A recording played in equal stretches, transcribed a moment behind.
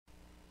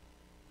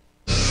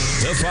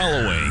The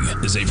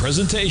following is a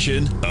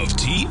presentation of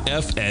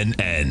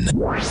TFNN.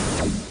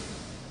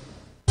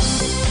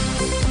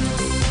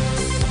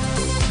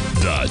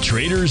 The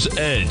Trader's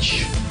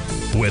Edge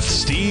with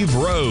Steve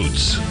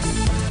Rhodes.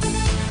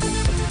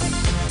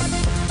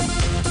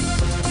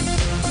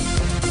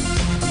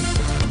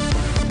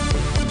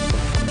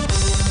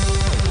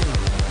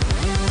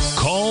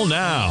 Call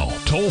now,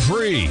 toll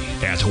free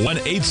at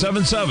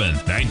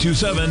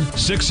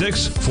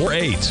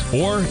 1-877-927-6648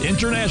 or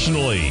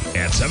internationally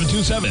at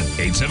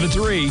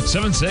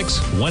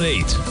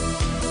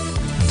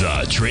 727-873-7618.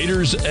 The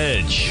Trader's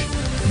Edge.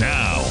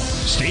 Now,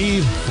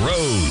 Steve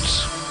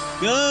Rhodes.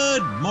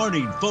 Good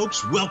morning,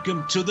 folks.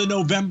 Welcome to the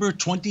November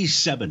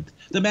 27th,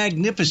 the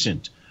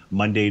magnificent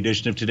Monday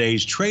edition of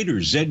today's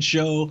Trader's Edge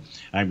Show.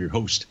 I'm your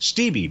host,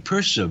 Stevie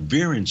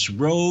Perseverance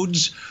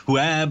Rhodes, who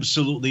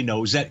absolutely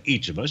knows that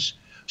each of us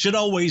should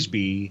always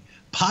be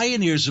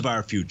pioneers of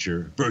our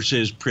future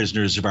versus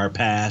prisoners of our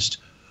past.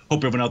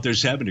 Hope everyone out there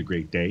is having a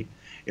great day.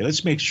 And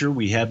let's make sure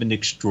we have an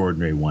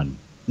extraordinary one.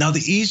 Now, the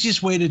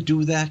easiest way to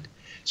do that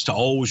is to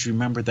always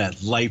remember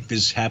that life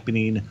is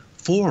happening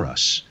for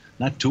us,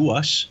 not to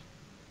us.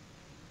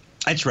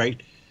 That's right.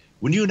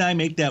 When you and I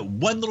make that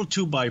one little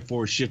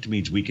 2x4 shift,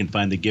 means we can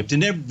find the gift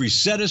in every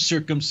set of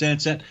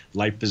circumstance that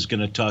life is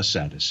going to toss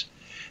at us.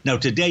 Now,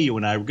 today, you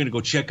and I, we're going to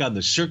go check on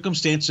the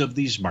circumstance of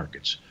these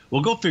markets.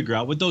 We'll go figure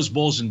out what those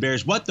bulls and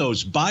bears, what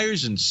those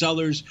buyers and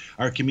sellers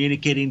are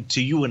communicating to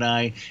you and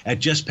I at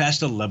just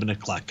past 11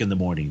 o'clock in the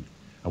morning.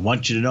 I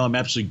want you to know I'm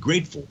absolutely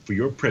grateful for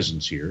your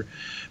presence here.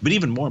 But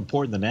even more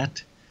important than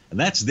that, and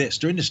that's this,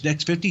 during this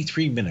next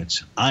 53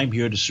 minutes, I'm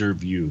here to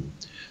serve you.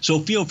 So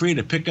feel free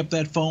to pick up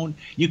that phone.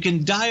 You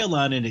can dial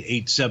on in at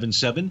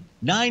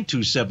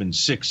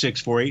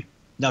 877-927-6648.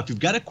 Now, if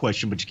you've got a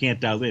question but you can't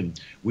dial in,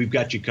 we've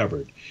got you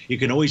covered. You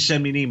can always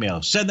send me an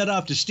email. Send that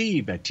off to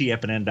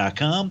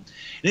steve@tfnn.com.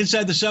 And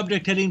inside the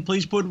subject heading,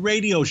 please put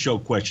radio show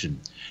question.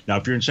 Now,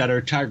 if you're inside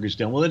our Tigers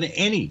Den, well, then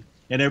any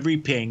and every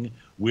ping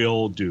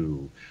will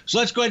do. So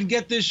let's go ahead and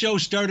get this show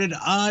started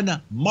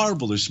on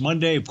Marvelous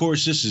Monday. Of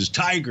course, this is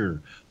Tiger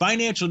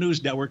Financial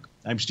News Network.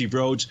 I'm Steve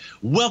Rhodes.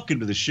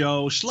 Welcome to the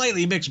show.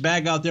 Slightly mixed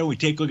bag out there. We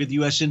take a look at the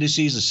U.S.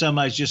 indices. The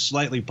semi's just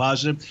slightly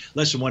positive,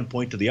 less than 1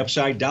 point to the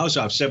upside. Dow's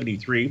off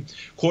 73,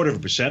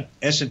 0.25%.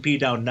 S&P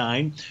down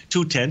 9,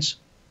 0.2.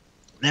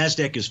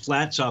 NASDAQ is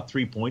flat. It's off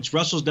 3 points.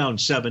 Russell's down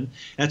 7.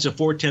 That's a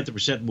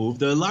 0.4% move.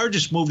 The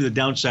largest move to the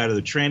downside of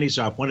the trannies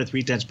off 1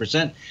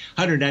 3/10%,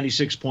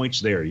 196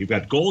 points there. You've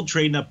got gold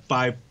trading up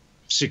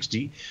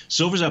 5.60.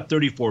 Silver's up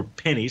 34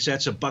 pennies.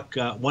 That's a buck,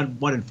 1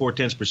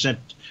 4/10%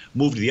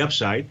 move to the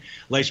upside.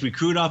 Light sweet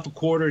crude off a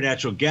quarter.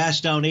 Natural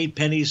gas down 8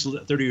 pennies.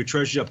 30-year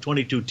Treasury up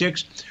 22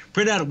 ticks.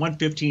 Print out at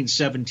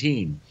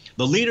 115.17.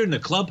 The leader in the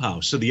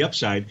clubhouse to the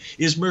upside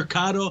is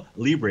Mercado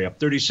Libre, up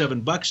 37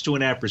 bucks,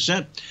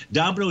 2.5%.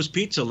 Domino's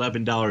Pizza,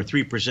 $11,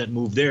 3%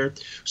 move there.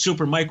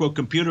 Super Micro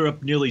Computer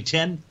up nearly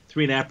 10,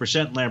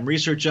 3.5%. Lam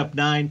Research up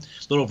 9, a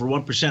little over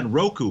 1%.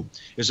 Roku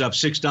is up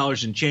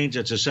 $6 and change.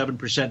 That's a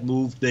 7%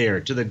 move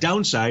there. To the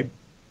downside,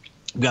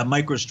 we've got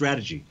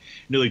MicroStrategy,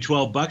 nearly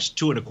 12 bucks,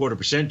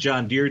 2.25%.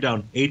 John Deere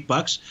down 8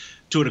 bucks.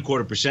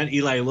 2.25%.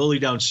 Eli Lilly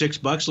down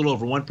 $6, a little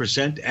over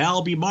 1%.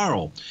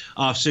 Albemarle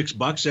off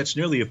 $6. That's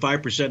nearly a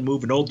 5%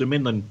 move. And Old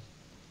Dominion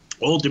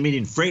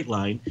Freight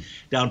Line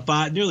down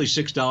nearly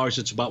 $6.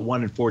 It's about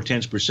 1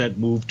 4/10%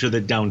 move to the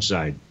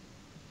downside.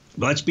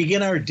 But let's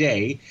begin our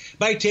day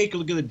by taking a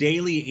look at the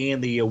daily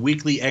and the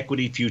weekly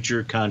equity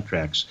future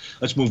contracts.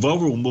 Let's move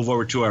over. We'll move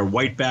over to our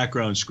white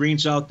background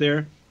screens out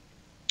there.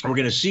 We're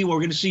going to see what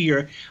we're going to see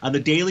here on the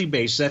daily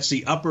basis. That's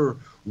the upper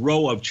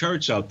row of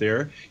charts out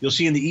there. You'll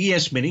see in the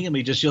ES Mini,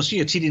 you'll see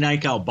a TD9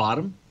 count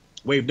bottom,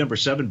 wave number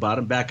 7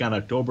 bottom back on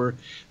October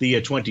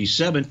the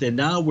 27th. And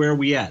now where are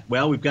we at?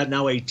 Well, we've got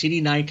now a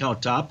TD9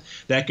 count top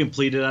that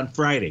completed on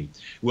Friday.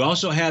 We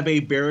also have a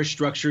bearish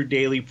structured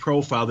daily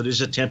profile that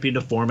is attempting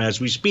to form as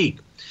we speak.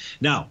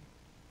 Now,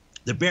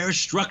 the bearish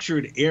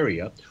structured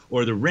area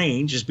or the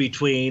range is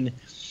between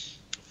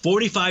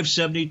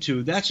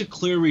 45.72, that's a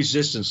clear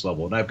resistance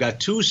level. And I've got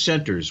two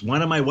centers,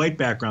 one on my white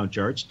background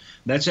charts,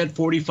 that's at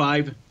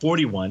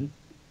 45.41.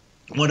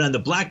 One on the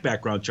black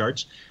background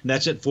charts, and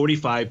that's at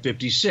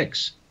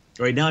 45.56.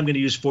 Right now I'm going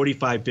to use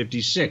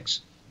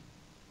 45.56.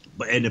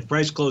 And if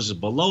price closes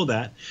below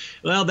that,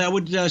 well, that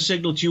would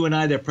signal to you and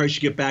I that price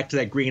should get back to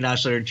that green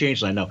oscillator and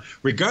change line. Now,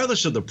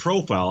 regardless of the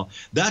profile,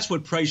 that's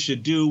what price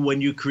should do when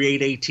you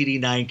create a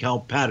TD9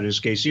 count pattern. In this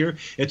case here,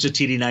 it's a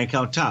TD9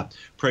 count top.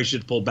 Price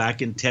should pull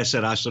back and test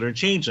that oscillator and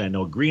change line.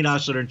 Now, a green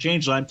oscillator and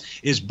change line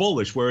is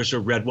bullish, whereas a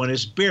red one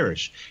is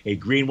bearish. A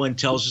green one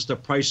tells us the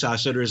price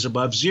oscillator is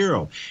above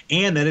zero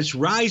and that it's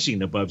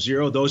rising above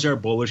zero. Those are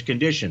bullish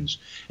conditions.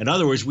 In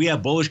other words, we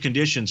have bullish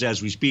conditions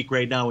as we speak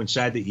right now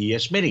inside the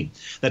ES Mini.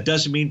 That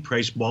doesn't mean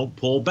price won't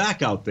pull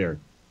back out there.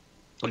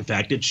 In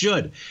fact, it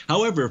should.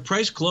 However, if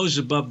price closes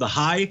above the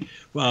high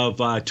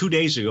of 2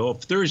 days ago,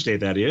 of Thursday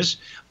that is,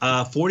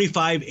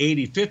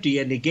 45.80.50,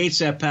 and negates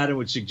that pattern,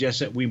 would suggest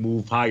that we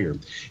move higher.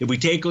 If we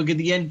take a look at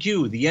the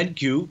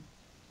NQ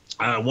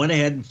went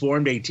ahead and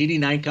formed a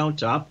TD9 count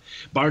top.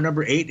 Bar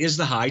number 8 is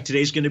the high.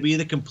 Today's going to be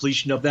the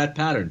completion of that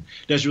pattern.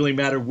 Doesn't really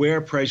matter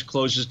where price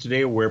closes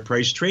today or where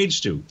price trades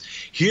to.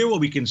 Here what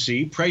we can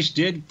see, price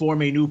did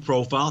form a new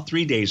profile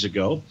 3 days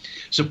ago.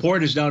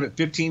 Support is down at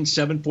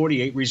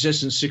 15,748,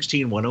 resistance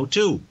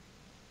 16,102.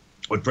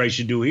 What price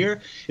should do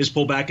here is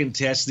pull back and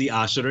test the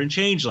oscillator and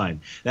change line.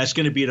 That's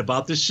going to be at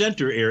about the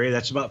center area.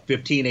 That's about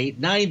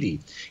 15,890.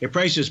 If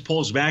price just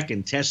pulls back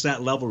and tests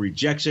that level,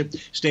 rejects it,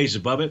 stays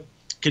above it,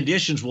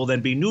 conditions will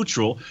then be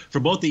neutral for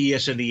both the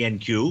ES and the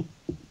NQ.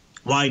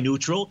 Why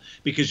neutral?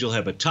 Because you'll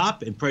have a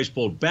top and price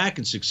pulled back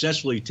and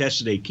successfully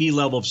tested a key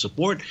level of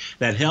support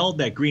that held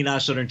that green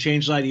oscillator and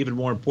change line, even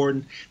more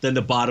important than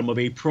the bottom of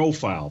a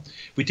profile.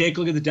 If we take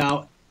a look at the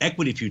Dow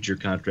equity future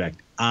contract,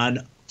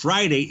 on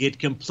Friday, it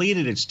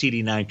completed its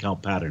TD9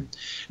 count pattern.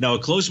 Now, a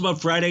close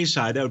above Friday's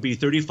high, that would be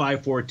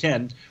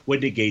 35,410,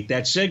 would negate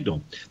that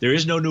signal. There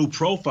is no new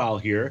profile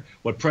here.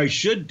 What price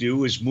should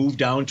do is move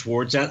down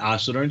towards that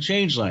oscillator and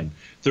change line,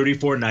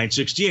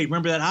 34,968.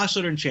 Remember that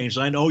oscillator and change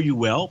line,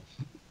 OUL,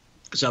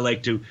 as I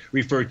like to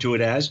refer to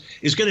it as,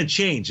 is going to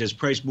change as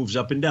price moves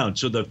up and down.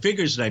 So the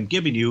figures that I'm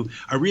giving you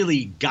are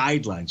really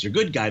guidelines. They're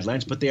good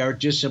guidelines, but they are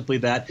just simply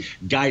that,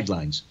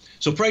 guidelines.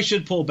 So price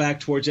should pull back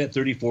towards that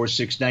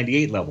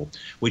 34,698 level.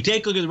 We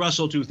take a look at the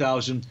Russell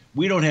 2000.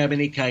 We don't have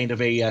any kind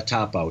of a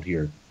top out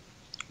here.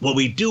 What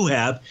we do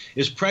have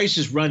is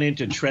prices run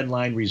into trend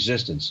line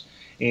resistance.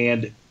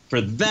 And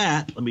for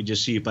that, let me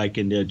just see if I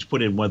can just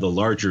put in one of the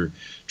larger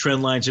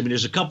trend lines. I mean,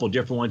 there's a couple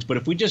different ones, but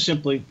if we just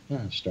simply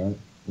start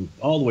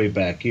all the way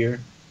back here.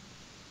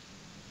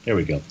 There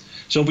we go.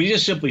 So if we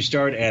just simply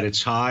start at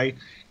its high,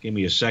 give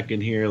me a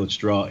second here. Let's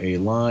draw a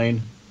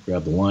line,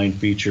 grab the line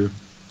feature.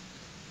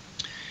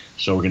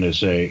 So we're going to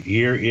say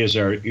here is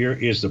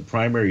the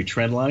primary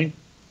trend line.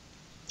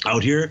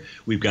 Out here,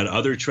 we've got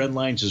other trend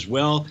lines as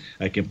well.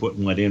 I can put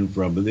one in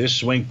from this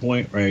swing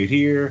point right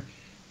here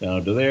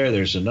down to there.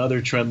 There's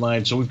another trend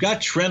line. So we've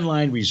got trend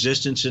line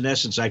resistance. In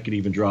essence, I could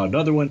even draw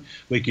another one.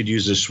 We could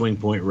use this swing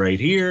point right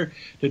here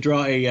to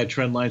draw a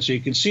trend line. So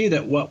you can see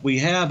that what we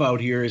have out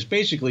here is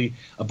basically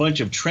a bunch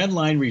of trend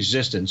line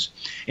resistance.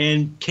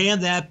 And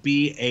can that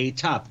be a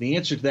top? The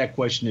answer to that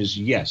question is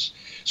yes.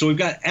 So we've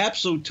got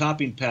absolute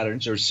topping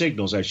patterns, or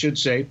signals, I should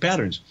say,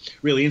 patterns,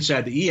 really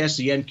inside the ES,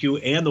 the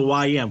NQ, and the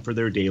YM for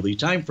their daily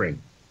time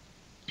frame.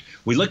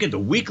 We look at the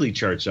weekly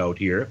charts out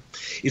here.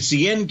 It's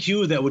the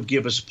NQ that would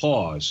give us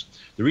pause.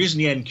 The reason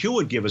the NQ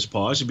would give us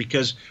pause is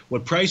because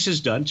what price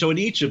has done. So in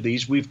each of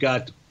these, we've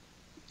got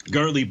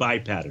Gartley buy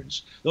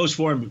patterns. Those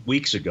formed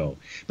weeks ago.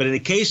 But in the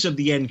case of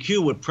the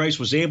NQ, what price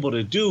was able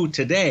to do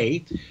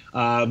today,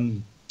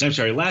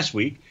 last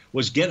week,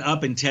 was get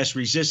up and test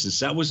resistance.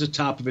 That was the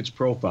top of its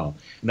profile.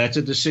 And that's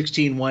at the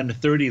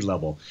 16,130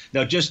 level.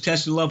 Now, just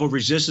testing level of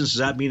resistance, does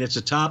that mean it's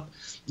a top?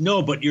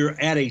 No, but you're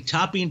at a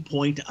topping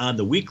point on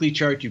the weekly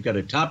chart. You've got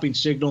a topping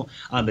signal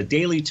on the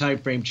daily time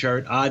frame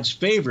chart. Odds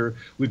favor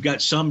we've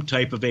got some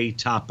type of a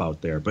top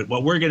out there. But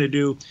what we're going to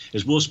do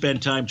is we'll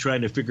spend time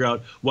trying to figure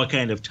out what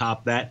kind of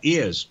top that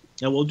is.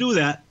 And we'll do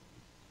that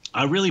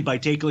really by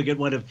taking a look at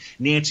one of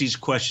Nancy's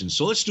questions.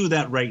 So let's do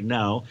that right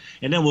now,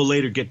 and then we'll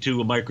later get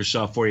to a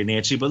Microsoft for you,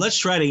 Nancy. But let's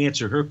try to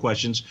answer her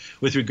questions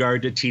with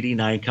regard to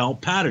TD9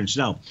 count patterns.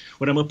 Now,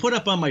 what I'm going to put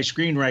up on my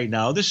screen right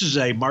now, this is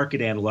a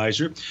market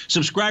analyzer.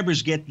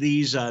 Subscribers get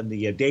these on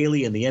the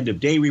daily and the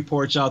end-of-day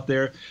reports out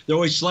there. They're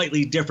always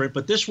slightly different,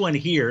 but this one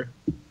here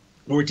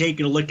we're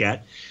taking a look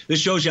at, this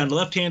shows you on the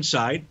left-hand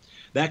side.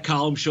 That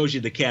column shows you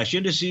the cash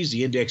indices,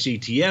 the index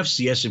ETFs,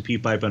 the S&P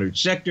 500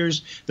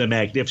 sectors, the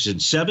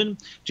Magnificent Seven.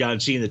 John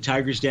C. in the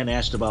Tiger's Den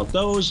asked about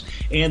those,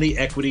 and the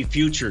equity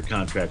future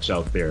contracts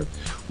out there.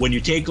 When you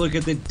take a look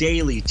at the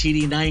daily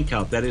TD9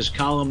 count, that is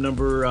column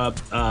number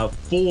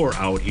 4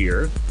 out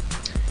here,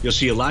 you'll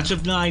see lots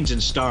of 9s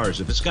and stars.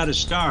 If it's got a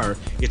star,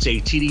 it's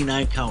a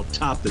TD9 count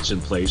top that's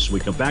in place. When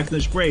we come back from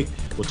this break,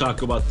 we'll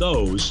talk about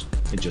those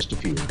in just a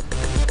few.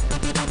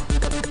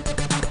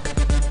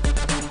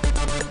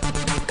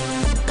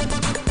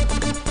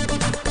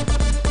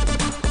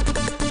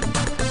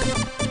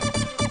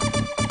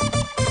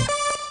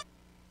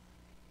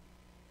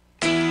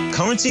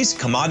 Currencies,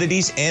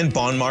 commodities, and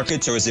bond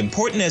markets are as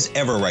important as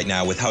ever right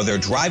now with how they're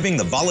driving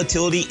the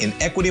volatility in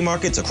equity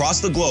markets across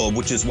the globe,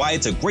 which is why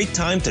it's a great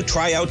time to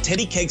try out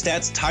Teddy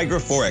Kegstad's Tiger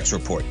Forex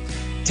Report.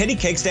 Teddy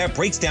Kegstad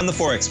breaks down the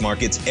Forex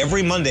markets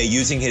every Monday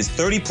using his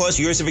 30-plus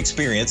years of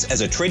experience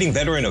as a trading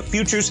veteran of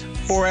futures,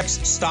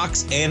 Forex,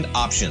 stocks, and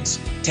options.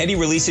 Teddy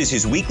releases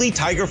his weekly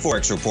Tiger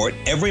Forex Report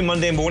every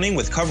Monday morning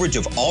with coverage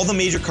of all the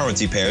major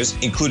currency pairs,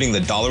 including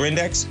the dollar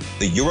index,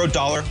 the euro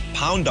dollar,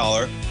 pound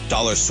dollar,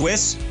 dollar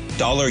Swiss,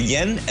 dollar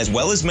yen, as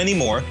well as many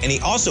more, and he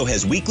also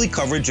has weekly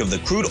coverage of the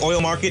crude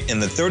oil market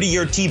and the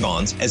 30-year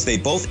T-bonds, as they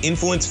both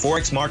influence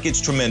Forex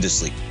markets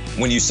tremendously.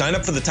 When you sign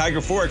up for the Tiger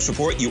Forex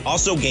Report, you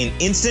also gain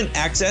instant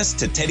access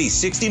to Teddy's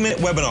 60-minute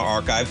webinar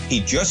archive he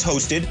just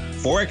hosted,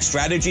 Forex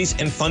Strategies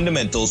and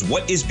Fundamentals,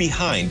 What is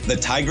Behind the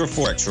Tiger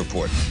Forex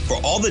Report. For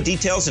all the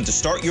details and to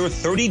start your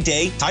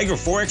 30-day Tiger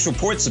Forex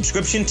Report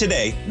subscription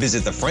today,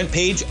 visit the front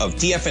page of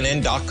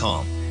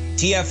TFNN.com.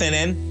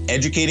 TFNN,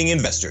 educating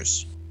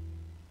investors.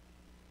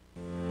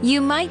 You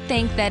might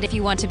think that if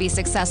you want to be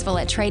successful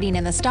at trading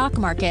in the stock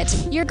market,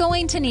 you're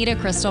going to need a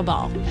crystal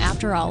ball.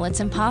 After all, it's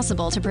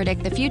impossible to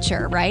predict the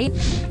future, right?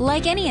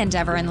 Like any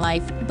endeavor in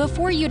life,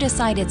 before you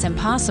decide it's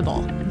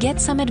impossible, get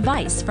some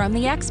advice from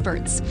the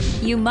experts.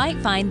 You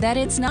might find that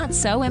it's not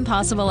so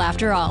impossible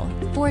after all.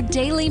 For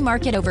daily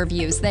market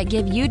overviews that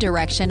give you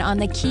direction on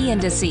the key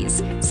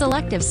indices,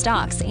 selective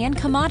stocks, and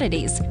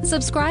commodities,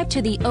 subscribe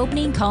to the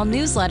Opening Call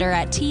newsletter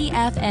at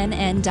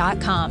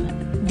TFNN.com.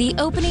 The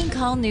Opening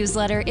Call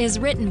newsletter is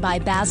written by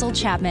Basil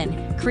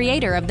Chapman,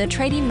 creator of the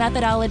trading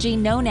methodology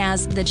known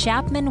as the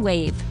Chapman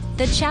Wave.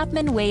 The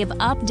Chapman Wave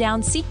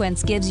up-down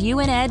sequence gives you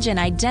an edge in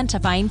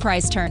identifying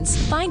price turns,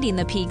 finding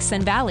the peaks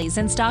and valleys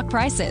in stock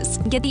prices.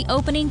 Get the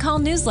Opening Call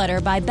newsletter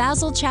by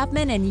Basil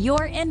Chapman in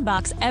your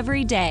inbox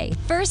every day.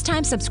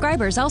 First-time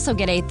subscribers also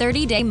get a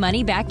 30-day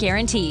money-back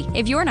guarantee.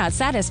 If you're not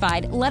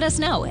satisfied, let us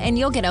know, and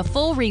you'll get a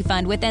full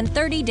refund within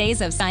 30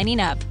 days of signing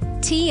up.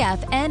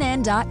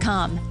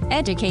 TFNN.com,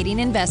 educating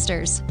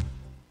investors.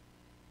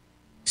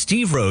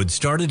 Steve Rhodes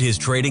started his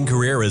trading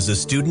career as a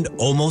student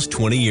almost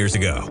 20 years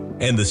ago,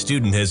 and the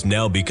student has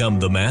now become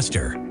the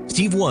master.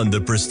 Steve won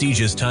the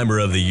prestigious Timer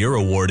of the Year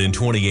award in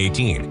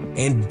 2018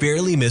 and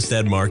barely missed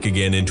that mark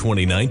again in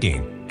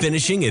 2019,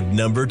 finishing at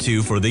number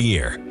 2 for the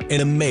year.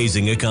 An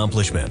amazing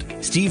accomplishment.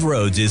 Steve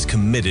Rhodes is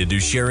committed to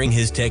sharing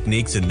his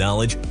techniques and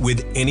knowledge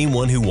with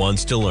anyone who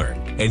wants to learn,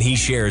 and he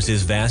shares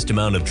his vast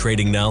amount of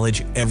trading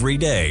knowledge every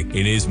day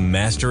in his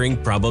Mastering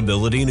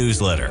Probability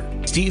newsletter.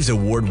 Steve's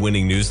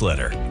award-winning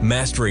newsletter,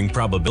 Mastering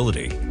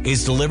Probability,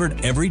 is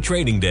delivered every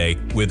trading day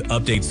with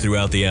updates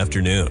throughout the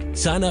afternoon.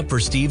 Sign up for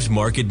Steve's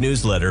market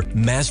newsletter,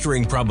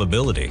 Mastering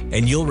Probability,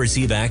 and you'll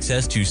receive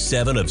access to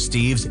 7 of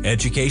Steve's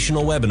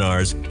educational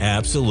webinars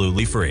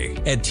absolutely free.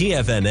 At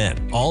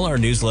TFNN, all our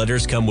newsletters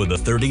come with a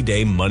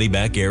 30-day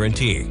money-back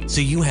guarantee,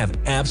 so you have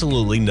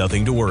absolutely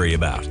nothing to worry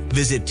about.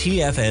 Visit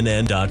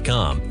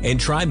TFNN.com and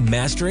try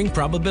Mastering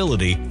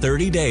Probability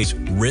 30 days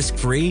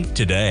risk-free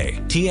today.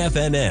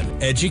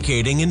 TFNN,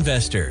 educating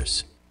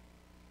investors.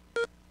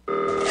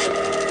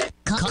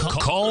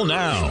 Call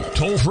now,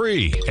 toll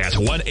free at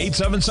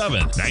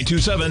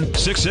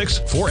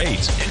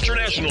 1-877-927-6648.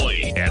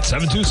 Internationally at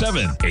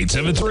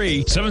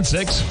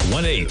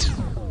 727-873-7618.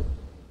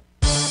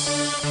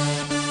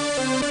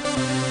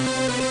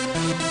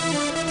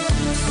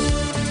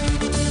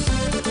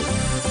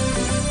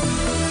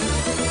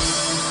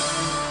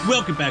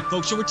 Welcome back,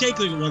 folks. So we're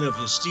taking one of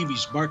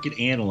Stevie's market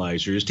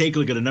analyzers, taking a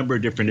look at a number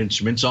of different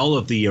instruments, all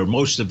of the, or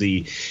most of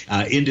the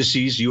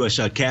indices, U.S.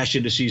 Cash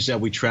indices that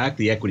we track,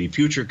 the equity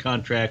future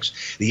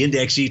contracts, the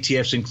index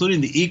ETFs, including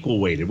the equal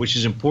weighted, which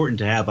is important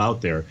to have out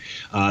there.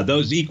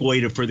 Those equal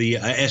weighted for the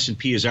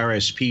S&P is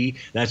RSP.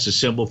 That's the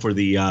symbol for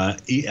the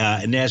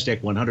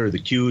NASDAQ 100, the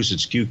Qs,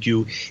 it's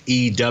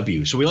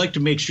QQEW. So we like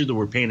to make sure that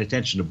we're paying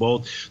attention to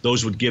both.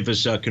 Those would give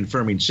us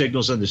confirming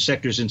signals on the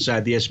sectors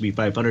inside the S&P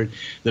 500,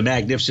 the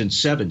Magnificent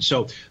Seven.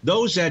 So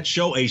those that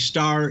show a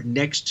star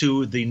next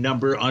to the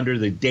number under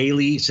the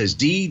daily says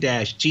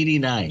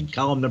D-TD9,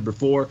 column number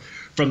 4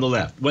 from the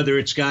left. Whether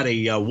it's got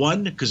a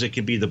 1, because it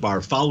can be the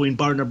bar following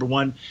bar number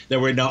 1.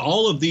 Now,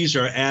 all of these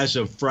are as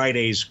of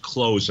Friday's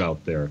close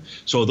out there.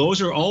 So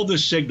those are all the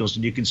signals,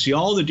 and you can see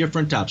all the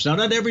different tops. Now,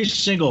 not every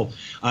single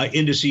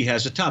index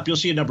has a top. You'll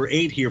see a number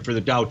 8 here for the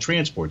Dow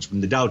Transports.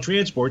 When the Dow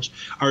Transports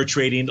are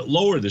trading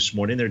lower this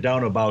morning, they're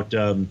down about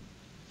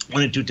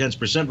 1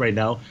 2/10% right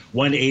now,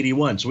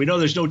 181. So we know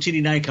there's no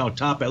TD9 count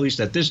top, at least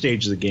at this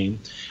stage of the game,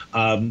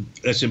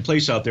 that's in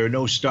place out there,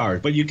 no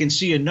stars. But you can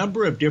see a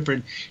number of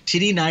different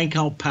TD9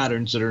 count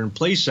patterns that are in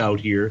place out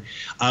here,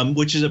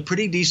 which is a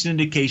pretty decent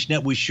indication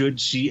that we should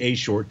see a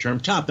short-term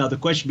top. Now, the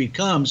question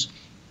becomes,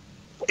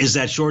 is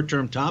that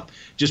short-term top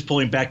just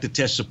pulling back to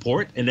test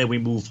support and then we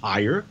move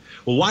higher?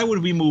 Well, why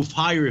would we move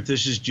higher if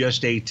this is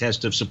just a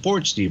test of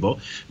support, Steve-O?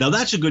 Now,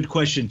 that's a good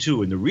question,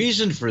 too. And the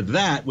reason for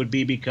that would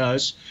be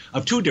because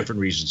of 2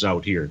 different reasons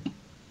out here.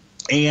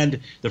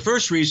 And the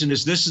first reason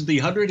is this is the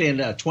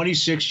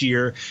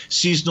 126-year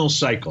seasonal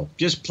cycle.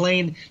 Just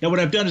plain. Now, what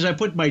I've done is I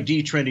put my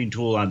D-trending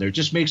tool on there.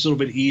 Just makes it a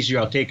little bit easier.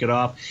 I'll take it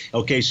off.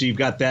 Okay, so you've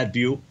got that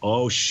view.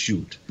 Oh,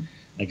 shoot.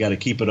 I got to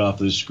keep it off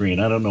the screen.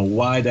 I don't know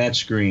why that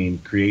screen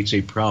creates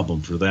a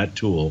problem for that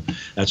tool.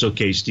 That's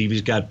okay.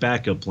 Stevie's got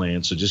backup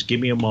plans, so just give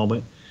me a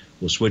moment.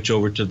 We'll switch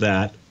over to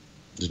that,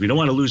 because we don't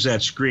want to lose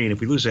that screen. If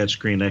we lose that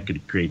screen, that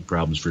could create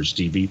problems for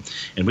Stevie,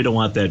 and we don't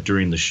want that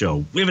during the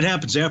show. If it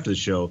happens after the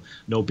show,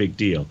 no big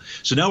deal.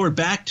 So now we're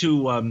back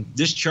to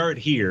this chart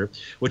here,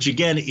 which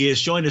again is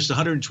showing us the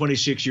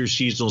 126-year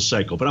seasonal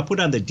cycle. But I'll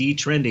put on the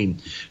D-trending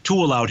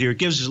tool out here. It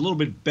gives us a little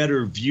bit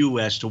better view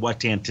as to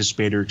what to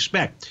anticipate or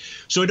expect.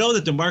 So we know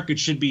that the market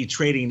should be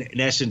trading, in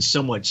essence,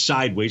 somewhat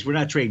sideways. We're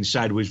not trading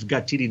sideways. We've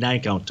got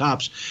TD9 count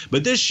tops.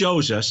 But this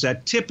shows us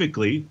that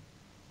typically,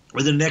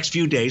 within the next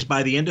few days,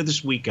 by the end of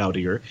this week out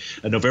here,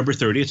 November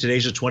 30th,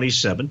 today's the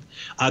 27th,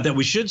 that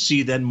we should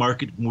see then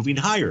market moving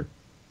higher.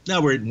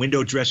 Now we're in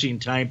window dressing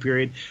time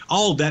period.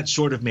 All of that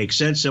sort of makes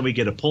sense. Then we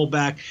get a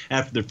pullback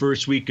after the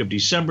first week of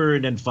December.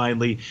 And then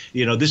finally,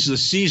 this is a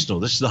seasonal.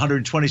 This is the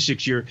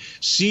 126-year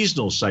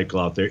seasonal cycle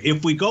out there.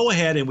 If we go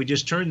ahead and we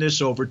just turn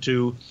this over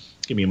to,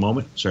 give me a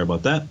moment. Sorry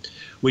about that.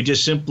 We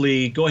just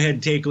simply go ahead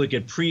and take a look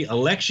at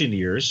pre-election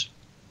years.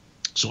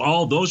 So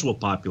all those will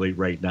populate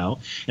right now.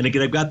 And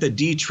again, I've got the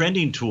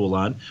D-trending tool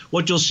on.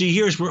 What you'll see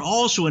here is we're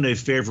also in a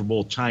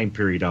favorable time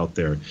period out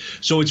there.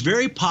 So it's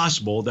very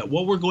possible that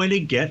what we're going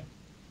to get,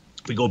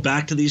 if we go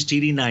back to these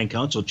TD9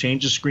 counts, I'll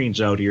change the screens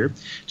out here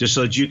just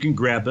so that you can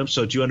grab them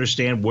so that you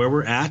understand where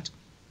we're at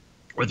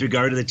with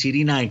regard to the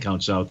TD9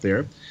 counts out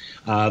there.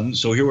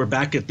 So here we're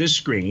back at this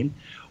screen.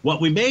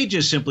 What we may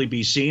just simply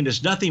be seeing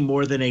is nothing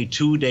more than a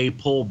 2-day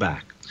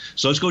pullback.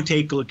 So let's go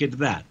take a look at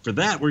that. For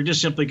that, we're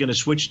just simply going to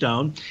switch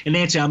down. And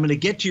Nancy, I'm going to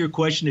get to your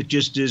question. It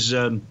just is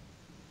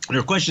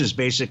your question is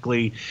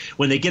basically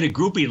when they get a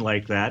grouping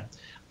like that,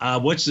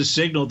 what's the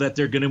signal that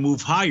they're going to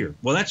move higher?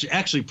 Well, that's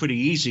actually pretty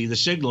easy. The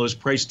signal is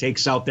price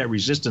takes out that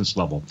resistance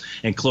level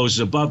and closes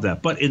above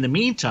that. But in the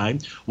meantime,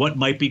 what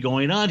might be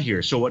going on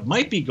here? So what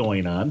might be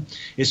going on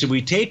is if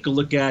we take a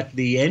look at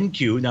the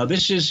NQ. Now,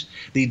 this is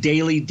the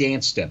daily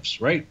dance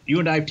steps, right? You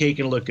and I have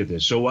taken a look at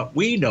this. So what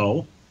we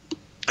know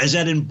is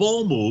that in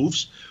bull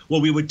moves,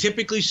 what we would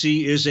typically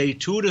see is a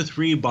 2 to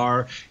 3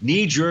 bar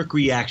knee-jerk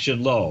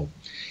reaction low.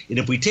 And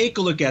if we take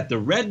a look at the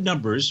red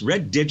numbers,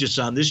 red digits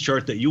on this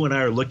chart that you and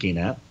I are looking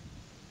at,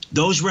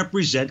 those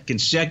represent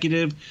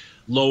consecutive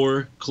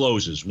lower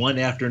closes, one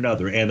after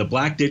another. And the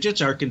black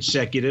digits are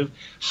consecutive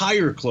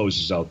higher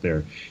closes out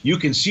there. You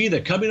can see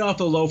that coming off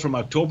the low from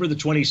October the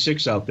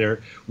 26th out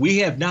there, we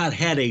have not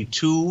had a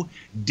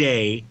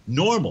 2-day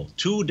normal,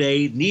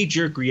 2-day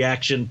knee-jerk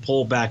reaction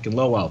pullback and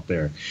low out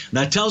there. And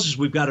that tells us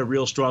we've got a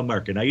real strong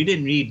market. Now, you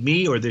didn't need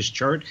me or this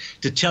chart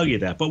to tell you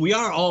that, but we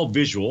are all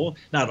visual.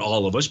 Not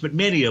all of us, but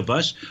many of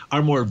us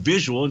are more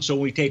visual. And so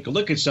when we take a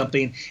look at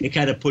something, it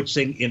kind of puts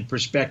things in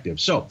perspective.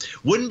 So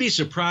wouldn't be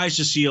surprised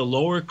to see a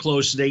lower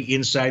close today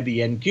inside the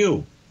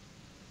NQ.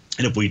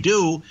 And if we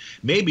do,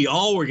 maybe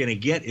all we're going to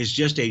get is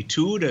just a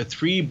 2 to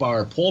 3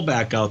 bar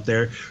pullback out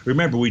there.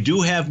 Remember, we do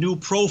have new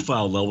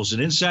profile levels,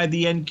 and inside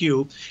the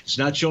NQ, it's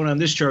not shown on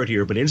this chart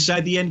here, but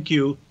inside the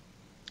NQ,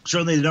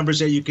 certainly the numbers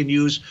that you can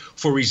use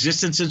for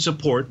resistance and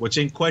support, what's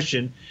in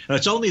question. Now,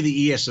 it's only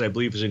the ES that I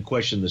believe is in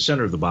question in the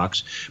center of the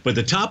box, but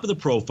the top of the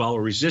profile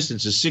or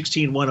resistance is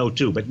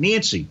 16,102. But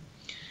Nancy,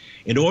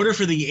 in order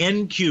for the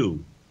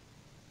NQ,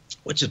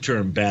 what's the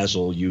term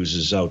Basil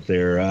uses out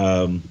there?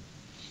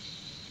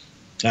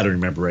 I don't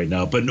remember right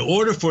now. But in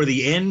order for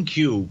the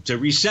NQ to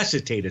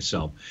resuscitate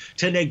itself,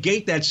 to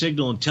negate that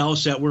signal and tell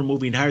us that we're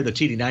moving higher, the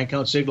TD9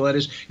 count signal that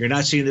is, you're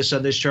not seeing this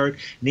on this chart.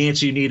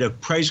 Nancy, you need a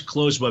price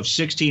close above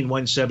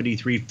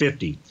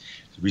 16,173.50.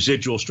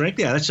 Residual strength,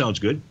 yeah, that sounds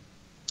good.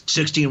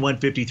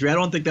 16,153. I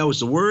don't think that was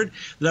the word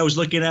that I was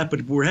looking at,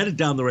 but we're headed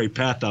down the right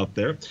path out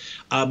there.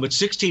 But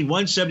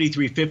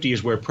 16,173.50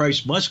 is where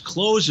price must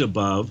close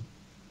above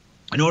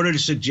in order to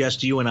suggest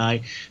to you and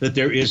I that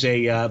there is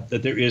that's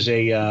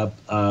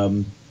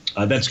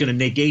going to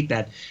negate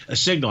that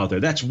signal out there.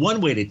 That's one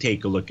way to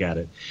take a look at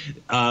it.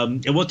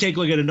 And we'll take a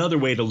look at another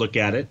way to look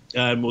at it.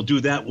 And we'll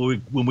do that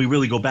when we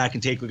really go back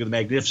and take a look at the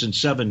Magnificent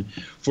Seven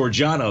for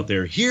John out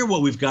there. Here,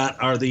 what we've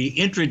got are the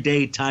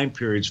intraday time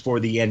periods for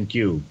the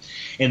NQ.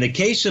 In the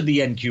case of the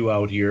NQ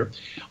out here,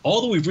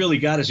 all that we've really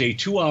got is a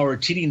 2-hour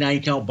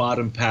TD9 count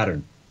bottom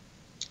pattern.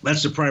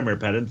 That's the primary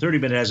pattern.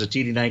 30-minute has a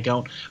TD9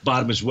 count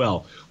bottom as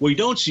well. What you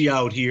don't see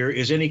out here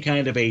is any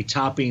kind of a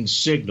topping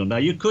signal. Now,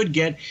 you could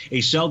get a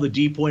sell the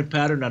D point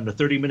pattern on the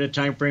 30-minute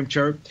time frame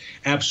chart.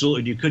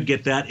 Absolutely, you could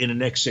get that in the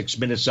next 6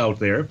 minutes out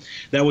there.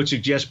 That would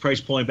suggest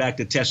price pulling back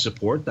to test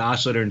support, the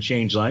oscillator and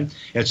change line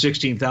at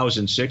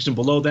 16,006. And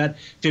below that,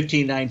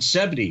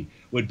 15,970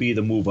 would be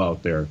the move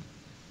out there.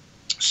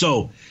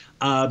 So,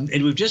 and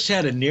we've just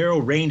had a narrow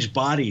range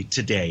body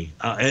today,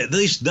 at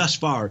least thus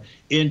far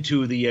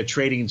into the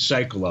trading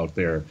cycle out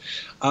there.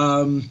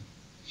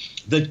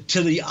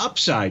 To the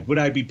upside, would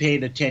I be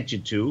paying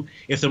attention to?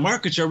 If the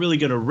markets are really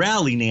going to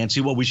rally, Nancy,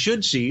 what we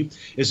should see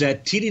is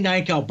that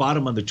TD9 count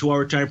bottom on the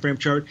 2-hour time frame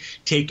chart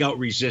take out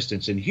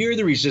resistance. And here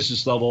the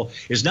resistance level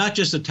is not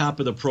just the top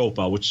of the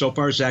profile, which so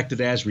far is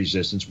acted as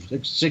resistance,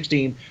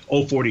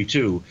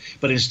 16,042,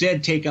 but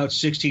instead take out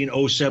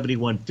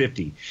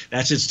 16,071.50.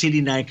 That's its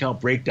TD9 count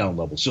breakdown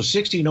level. So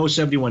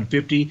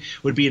 16,071.50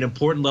 would be an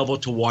important level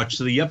to watch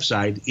to the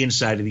upside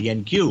inside of the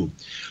NQ.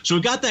 So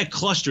we got that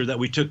cluster that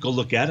we took a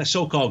look at, a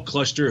so-called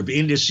cluster of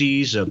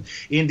indices, of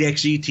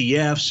index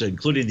ETFs,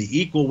 including the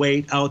equal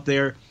weight out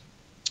there.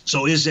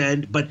 So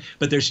but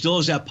there still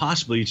is that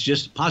possibility. It's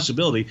just a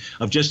possibility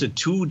of just a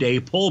 2-day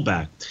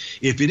pullback.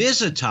 If it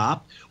is a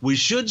top, we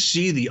should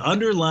see the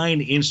underlying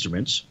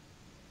instruments.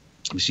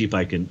 Let me see if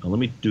I can. Let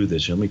me do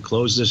this. Let me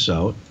close this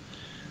out.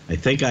 I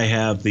think I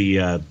have the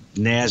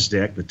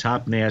NASDAQ, the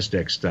top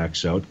NASDAQ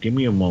stocks out. Give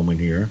me a moment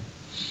here.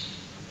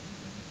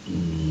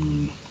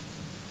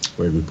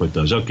 Where did we put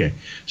those? Okay.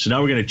 So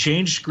now we're going to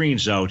change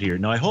screens out here.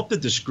 Now, I hope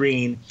that the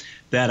screen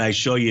that I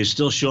show you is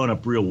still showing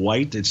up real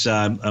white. It's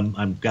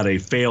I've got a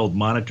failed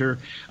monitor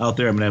out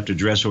there I'm going to have to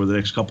address over the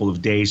next couple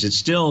of days. It's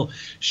still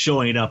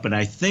showing up, and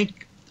I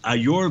think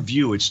your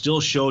view, it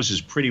still shows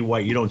as pretty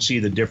white. You don't see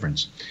the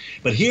difference.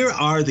 But here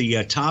are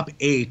the top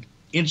 8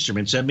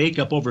 instruments that make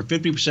up over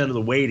 50% of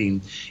the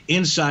weighting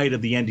inside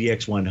of the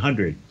NDX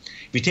 100.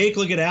 If you take a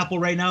look at Apple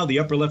right now, the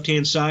upper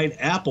left-hand side,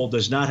 Apple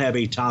does not have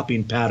a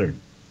topping pattern.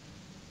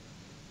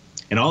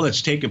 And all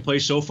that's taken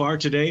place so far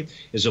today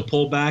is a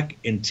pullback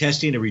in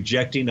testing and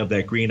rejecting of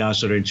that green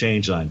oscillator and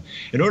change line.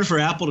 In order for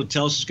Apple to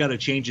tell us it's got a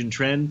change in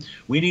trend,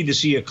 we need to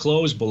see a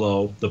close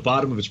below the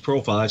bottom of its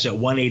profile. That's at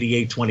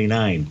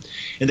 188.29.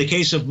 In the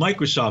case of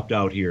Microsoft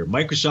out here,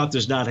 Microsoft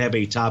does not have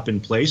a top in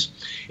place.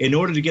 In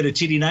order to get a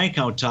TD9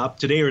 count top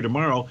today or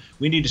tomorrow,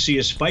 we need to see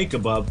a spike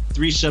above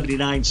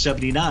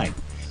 379.79.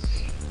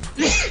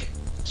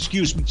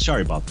 Excuse me.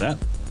 Sorry about that.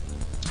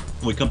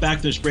 When we come back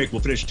to this break,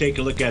 we'll finish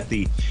taking a look at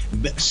the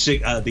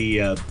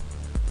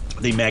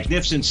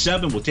Magnificent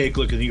Seven. We'll take a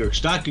look at the New York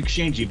Stock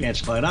Exchange, the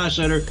Advanced Client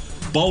Oscillator,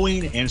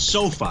 Boeing, and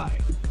SoFi.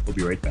 We'll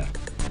be right back.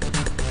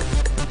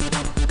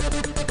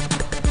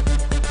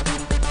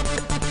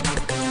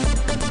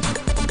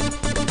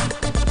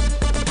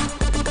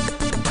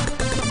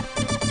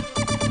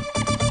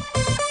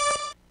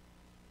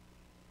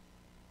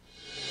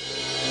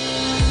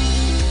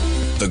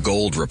 The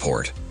Gold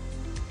Report.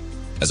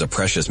 As a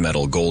precious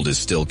metal, gold is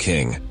still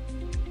king.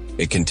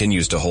 It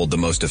continues to hold the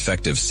most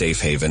effective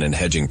safe haven and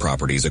hedging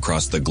properties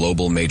across the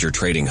global major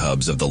trading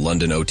hubs of the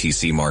London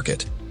OTC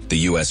market, the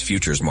U.S.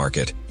 futures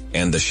market,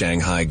 and the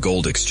Shanghai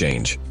Gold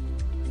Exchange.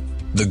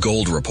 The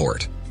Gold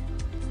Report.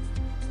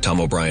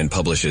 Tom O'Brien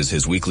publishes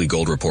his weekly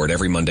gold report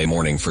every Monday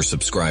morning for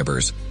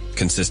subscribers,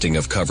 consisting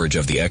of coverage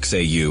of the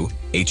XAU,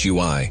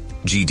 HUI,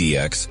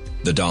 GDX,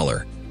 the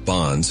dollar,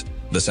 bonds,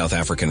 the South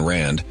African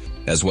rand,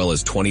 as well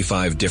as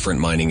 25 different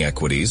mining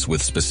equities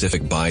with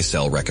specific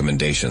buy-sell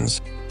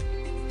recommendations.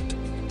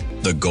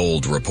 The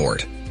Gold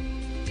Report.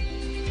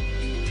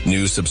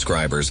 New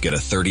subscribers get a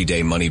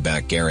 30-day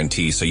money-back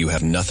guarantee so you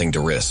have nothing to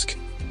risk.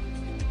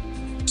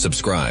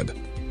 Subscribe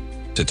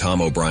to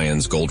Tom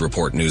O'Brien's Gold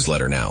Report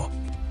newsletter now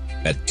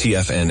at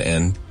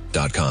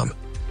TFNN.com.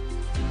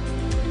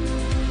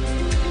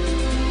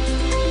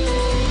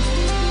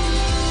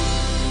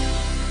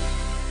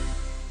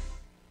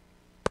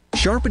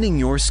 Sharpening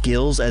your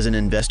skills as an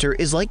investor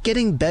is like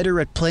getting better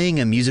at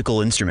playing a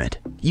musical instrument.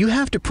 You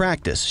have to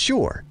practice,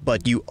 sure,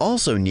 but you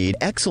also need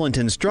excellent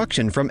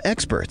instruction from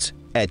experts.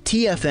 At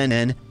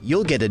TFNN,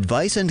 you'll get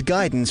advice and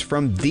guidance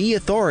from the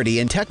authority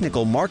in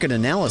technical market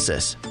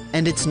analysis.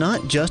 And it's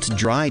not just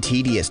dry,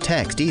 tedious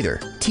text either.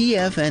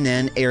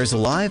 TFNN airs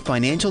live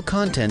financial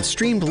content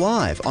streamed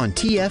live on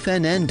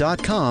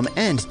TFNN.com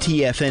and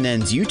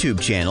TFNN's YouTube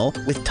channel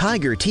with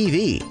Tiger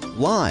TV,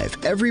 live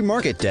every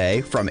market day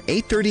from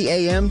 8:30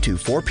 a.m. to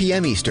 4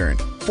 p.m. Eastern,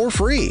 for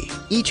free.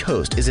 Each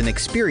host is an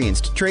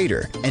experienced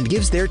trader and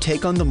gives their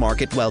take on the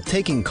market while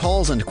taking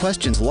calls and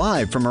questions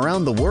live from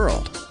around the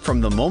world.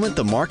 From the moment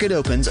the market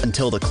opens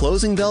until the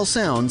closing bell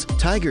sounds,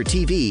 Tiger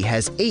TV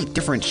has 8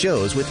 different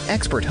shows with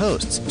expert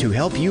hosts to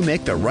help you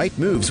make the right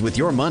moves with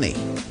your money.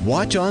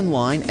 Watch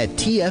online at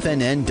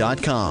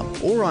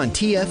TFNN.com or on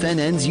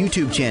TFNN's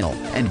YouTube channel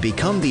and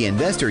become the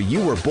investor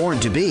you were born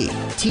to be.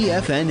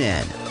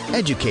 TFNN,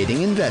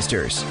 educating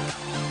investors.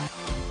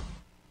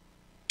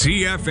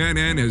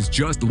 TFNN has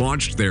just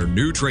launched their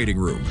new trading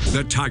room,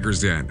 the Tiger's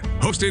Den,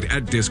 hosted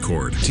at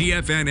Discord.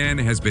 TFNN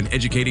has been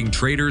educating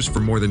traders for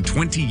more than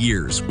 20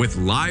 years with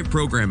live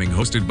programming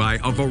hosted by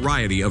a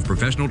variety of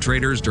professional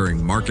traders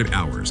during market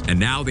hours. And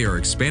now they are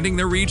expanding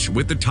their reach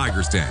with the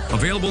Tiger's Den,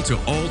 available to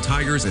all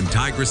Tigers and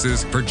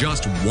Tigresses for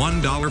just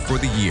 $1 for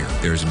the year.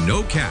 There's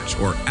no catch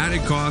or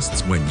added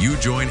costs when you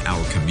join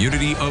our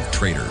community of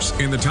traders.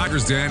 In the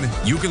Tiger's Den,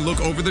 you can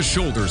look over the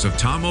shoulders of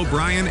Tom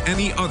O'Brien and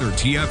the other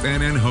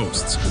TFNN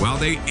hosts while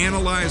they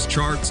analyze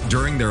charts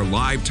during their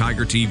live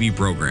Tiger TV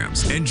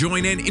programs, and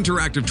join an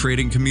interactive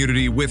trading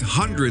community with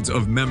hundreds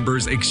of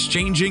members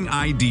exchanging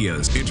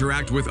ideas.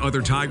 Interact with other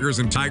Tigers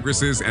and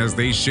Tigresses as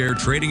they share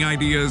trading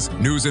ideas,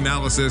 news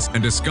analysis,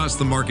 and discuss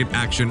the market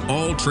action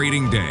all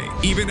trading day,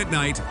 even at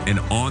night and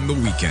on the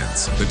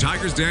weekends. The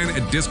Tiger's Den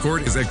at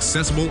Discord is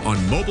accessible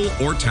on mobile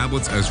or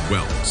tablets as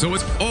well, so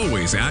it's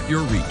always at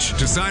your reach.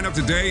 To sign up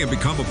today and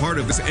become a part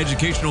of this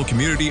educational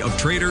community of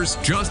traders,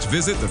 just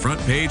visit the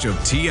front page of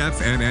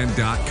TFNN.com.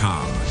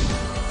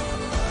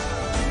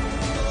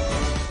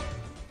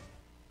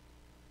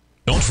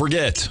 Don't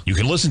forget, you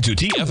can listen to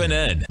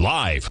TFNN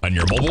live on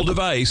your mobile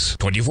device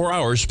 24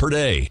 hours per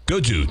day. Go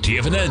to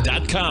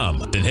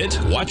TFNN.com, then hit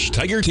Watch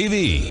Tiger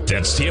TV.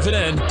 That's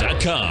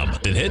TFNN.com,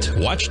 then hit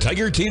Watch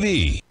Tiger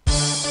TV.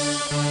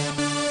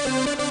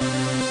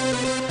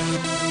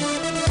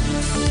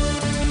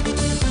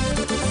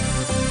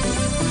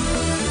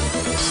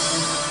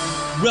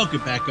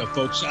 Welcome back up,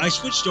 folks. I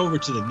switched over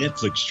to the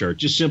Netflix chart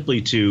just simply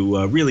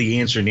to really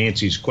answer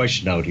Nancy's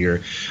question out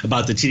here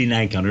about the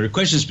TD9 counter. The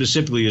question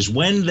specifically is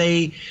when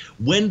can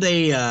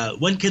they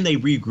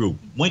regroup?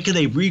 when can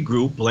they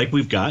regroup like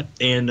we've got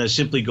and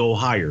simply go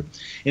higher?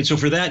 And so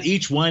for that,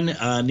 each one,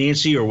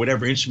 Nancy, or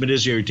whatever instrument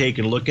is you're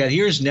taking a look at,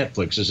 here's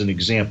Netflix as an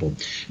example.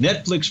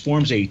 Netflix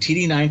forms a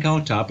TD9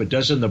 count top. It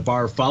does in the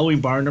bar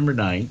following bar number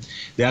 9,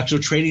 the actual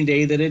trading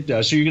day that it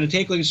does. So you're going to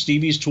take a look at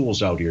Stevie's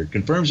tools out here. It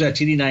confirms that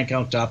TD9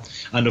 count top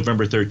on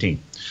November 13th.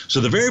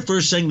 So the very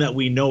first thing that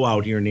we know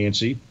out here,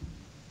 Nancy,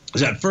 is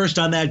that first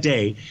on that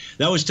day,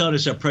 that was telling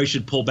us that price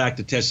should pull back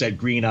to test that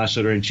green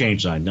oscillator and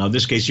change line. Now, in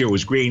this case here, it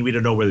was green. We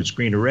don't know whether it's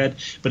green or red,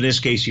 but in this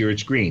case here,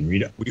 it's green.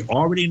 We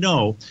already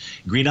know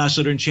green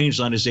oscillator and change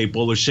line is a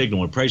bullish signal.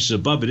 When price is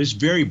above it, it's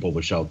very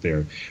bullish out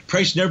there.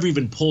 Price never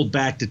even pulled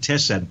back to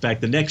test that. In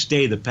fact, the next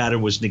day, the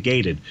pattern was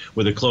negated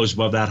with a close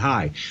above that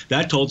high.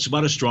 That told us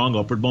about a strong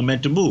upward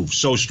momentum move.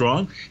 So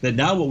strong that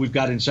now what we've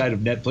got inside of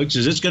Netflix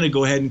is it's going to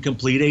go ahead and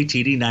complete a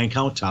TD9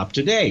 count top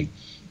today.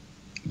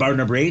 Bar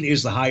number 8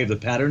 is the high of the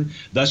pattern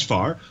thus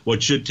far.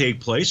 What should take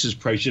place is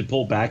price should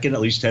pull back and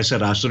at least test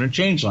that oscillator and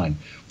change line,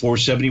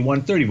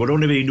 471.30. We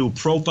don't have any new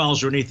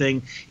profiles or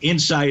anything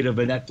inside of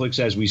a Netflix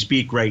as we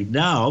speak right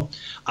now.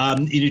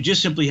 You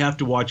just simply have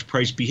to watch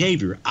price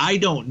behavior. I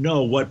don't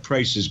know what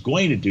price is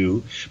going to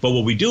do, but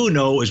what we do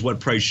know is what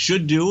price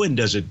should do, and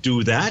does it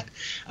do that?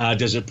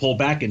 Does it pull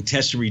back and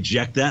test and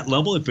reject that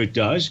level? If it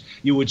does,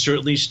 you would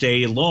certainly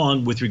stay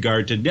long with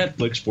regard to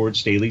Netflix for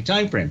its daily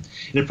time frame.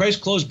 And if price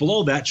closed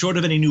below that, short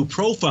of any new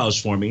profiles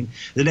forming,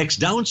 the next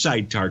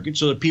downside target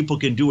so that people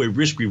can do a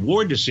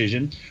risk-reward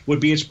decision would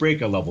be its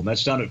breakout level. And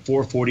that's down at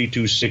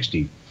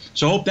 442.60.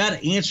 So I hope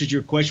that answers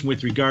your question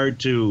with regard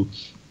to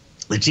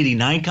the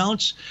TD9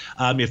 counts.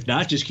 If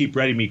not, just keep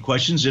writing me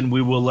questions, and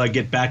we will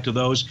get back to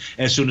those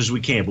as soon as we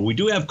can. But we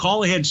do have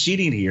call-ahead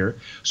seating here.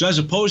 So as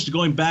opposed to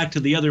going back to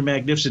the other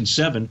Magnificent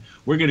 7,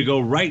 we're going to go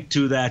right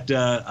to that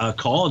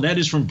call, and that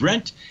is from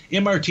Brent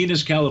in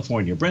Martinez,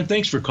 California. Brent,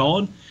 thanks for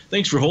calling.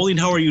 Thanks for holding.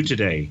 How are you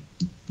today?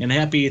 And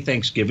happy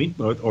Thanksgiving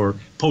or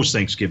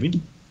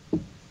post-Thanksgiving.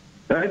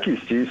 Thank you,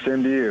 Steve.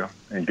 Same to you.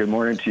 And good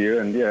morning to you.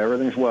 And, yeah,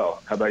 everything's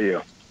well. How about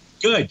you?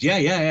 Good.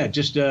 Yeah.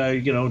 Just, now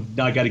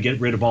I got to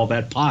get rid of all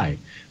that pie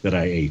that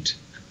I ate.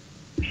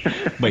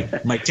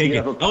 Might take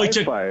it. Only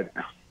took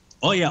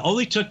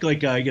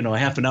like, a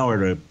half an hour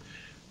to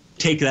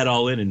take that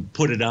all in and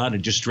put it on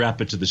and just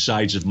strap it to the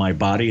sides of my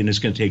body. And it's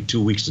going to take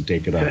 2 weeks to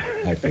take it off,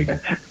 I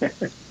figure.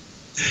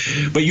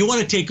 But you want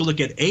to take a look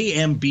at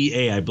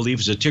AMBA, I believe,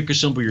 is a ticker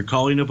symbol you're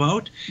calling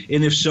about.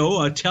 And if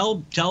so,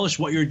 tell us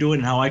what you're doing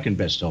and how I can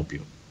best help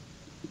you.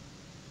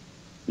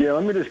 Yeah,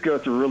 let me just go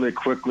through really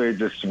quickly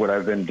just what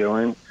I've been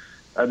doing.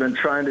 I've been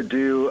trying to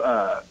do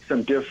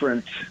some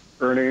different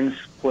earnings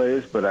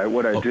plays, but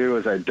what I do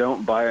is I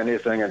don't buy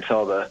anything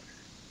until the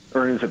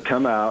earnings have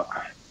come out,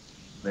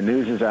 the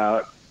news is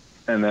out,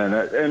 and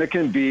it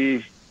can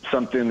be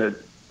something that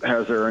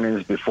has their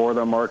earnings before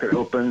the market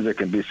opens. It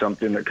can be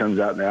something that comes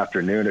out in the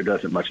afternoon. It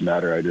doesn't much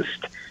matter. I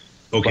just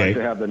like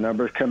to have the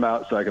numbers come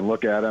out so I can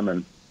look at them.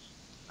 And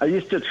I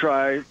used to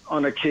try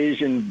on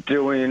occasion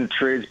doing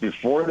trades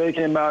before they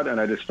came out,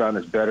 and I just found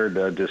it's better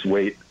to just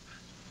wait.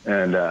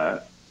 And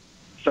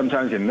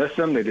sometimes you miss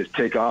them. They just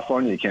take off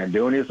on you. You can't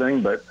do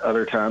anything. But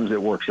other times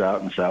it works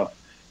out.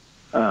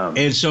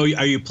 And so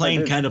are you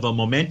playing kind of a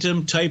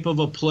momentum type of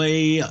a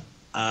play?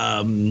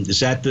 Is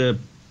that the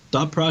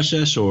thought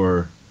process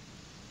or?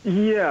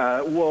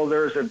 Yeah, well,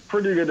 there's a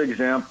pretty good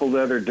example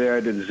the other day. I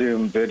did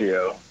Zoom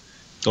video.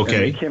 Okay.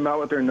 And they came out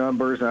with their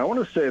numbers, and I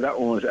want to say that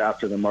one was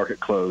after the market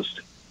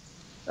closed.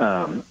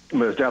 But it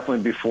was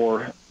definitely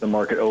before the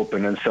market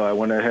opened. And so I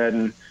went ahead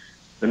and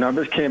the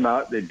numbers came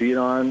out. They beat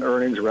on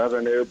earnings,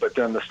 revenue, but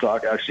then the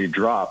stock actually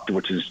dropped,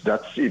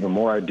 that's even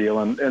more ideal.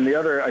 And the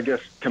other, I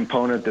guess,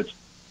 component that's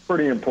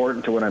pretty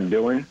important to what I'm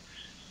doing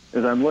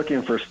is I'm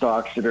looking for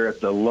stocks that are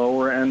at the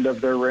lower end of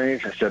their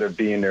range instead of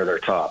being near their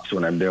tops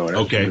when I'm doing it.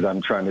 Okay. Because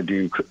I'm trying to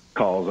do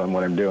calls on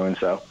what I'm doing.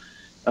 So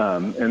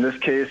in this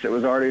case, it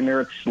was already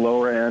near its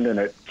lower end, and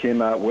it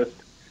came out with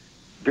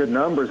good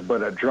numbers,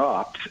 but it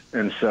dropped.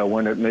 And so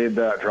when it made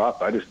that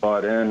drop, I just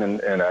bought in,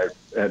 and I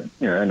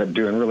ended up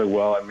doing really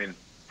well. I mean,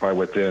 probably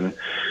within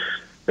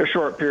a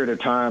short period of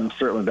time,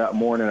 certainly that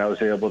morning, I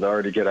was able to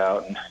already get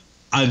out and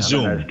on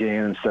Zoom. A nice gain.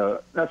 And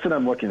so that's what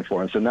I'm looking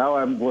for. And so now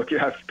I'm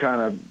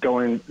kind of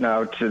going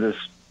now to this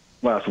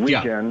last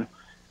weekend.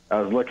 Yeah.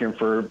 I was looking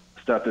for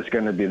stuff that's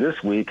going to be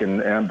this week,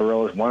 and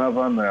Amberell is one of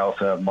them. And I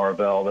also have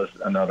Marvell, that's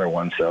another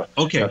one. So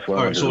that's what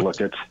I'm going to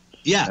look at.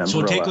 Yeah, Amberella. So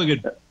we'll take a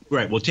look at.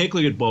 Right, we'll take a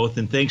look at both,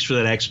 and thanks for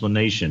that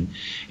explanation.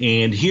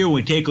 And here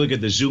we take a look at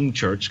the Zoom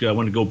charts. I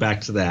want to go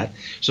back to that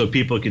so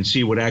people can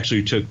see what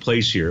actually took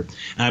place here.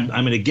 I'm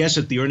going to guess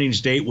that the earnings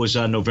date was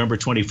on November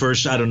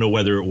 21st. I don't know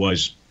whether it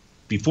was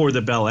before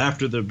the bell,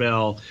 after the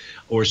bell,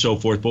 or so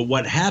forth. But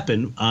what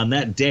happened on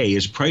that day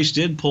is price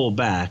did pull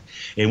back,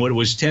 and what it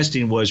was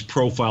testing was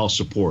profile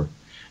support.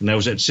 And that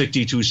was at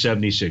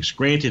 62.76.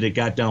 Granted, it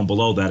got down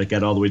below that. It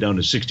got all the way down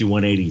to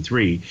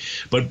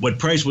 61.83. But what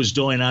price was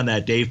doing on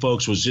that day,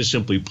 folks, was just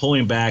simply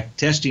pulling back,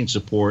 testing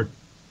support,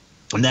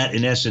 And that,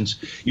 in essence,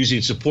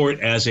 using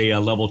support as a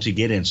level to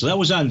get in. So that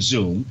was on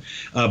Zoom.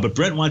 But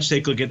Brent wants to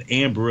take a look at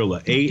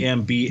Ambarella,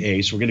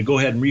 AMBA. So we're going to go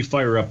ahead and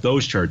refire up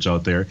those charts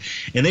out there.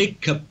 And they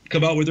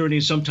come out with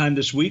earnings sometime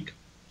this week?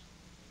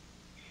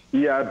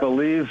 Yeah, I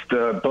believe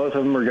both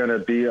of them are going to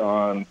be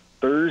on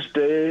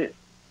Thursday,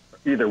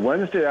 either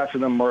Wednesday after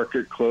the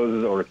market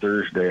closes or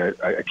Thursday.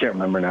 I can't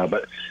remember now,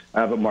 but I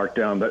have it marked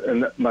down.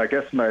 But I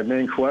guess my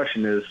main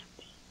question is,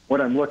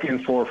 what I'm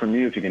looking for from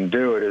you, if you can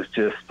do it, is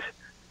just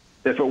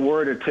if it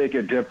were to take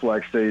a dip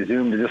like, say,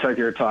 Zoom, just like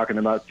you were talking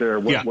about there,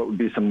 what would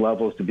be some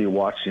levels to be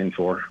watching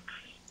for?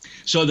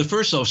 So the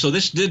first level, so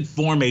this did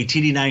form a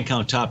TD9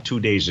 count top 2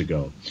 days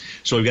ago.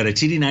 So we've got a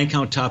TD9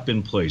 count top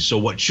in place. So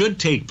what should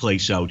take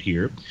place out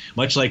here,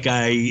 much like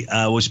I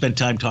will spend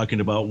time talking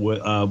about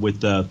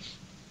with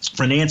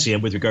for Nancy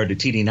with regard to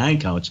TD9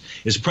 counts,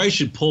 is price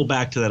should pull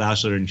back to that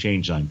oscillator and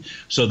change line.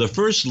 So the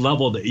first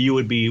level that you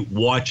would be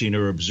watching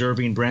or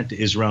observing, Brent,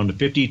 is around the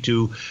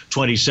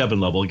 52.27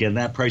 level. Again,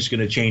 that price is going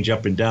to change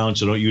up and down,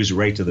 so don't use it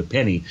right to the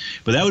penny.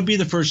 But that would be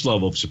the first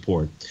level of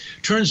support.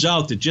 Turns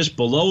out that just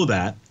below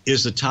that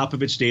is the top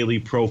of its daily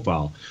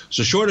profile.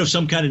 So short of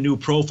some kind of new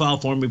profile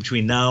forming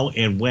between now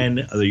and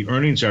when the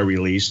earnings are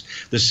released,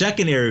 the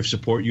second area of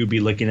support you'd be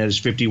looking at is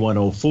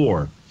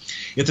 5104.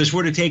 If this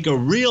were to take a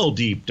real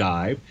deep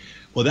dive,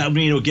 well, that would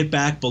mean it would get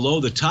back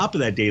below the top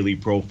of that daily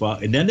profile,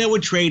 and then that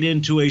would trade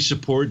into a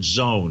support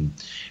zone.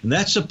 And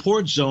that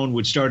support zone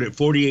would start at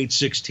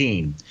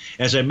 48.16.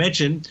 As I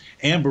mentioned,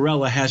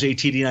 Ambarella has a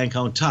TD9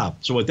 count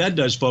top. So what that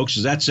does, folks,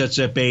 is that sets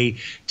up a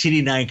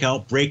TD9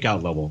 count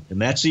breakout level,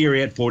 and that's the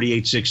area at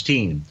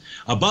 48.16.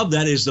 Above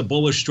that is the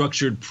bullish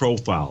structured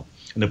profile.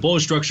 And the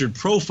bullish structured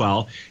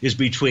profile is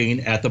between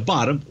at the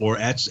bottom or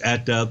at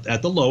the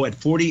low at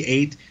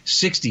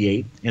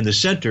 48.68, and the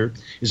center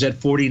is at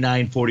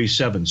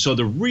 49.47. So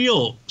the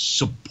real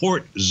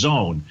support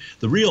zone,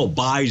 the real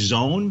buy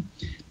zone,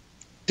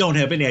 don't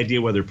have any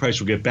idea whether price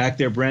will get back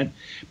there, Brent,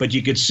 but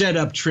you could set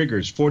up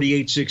triggers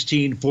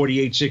 48.16,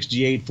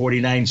 48.68,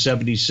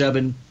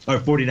 49.77, or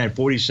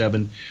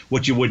 49.47.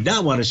 What you would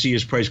not want to see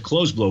is price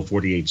close below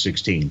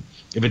 48.16.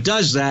 If it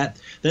does that,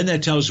 then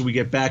that tells you we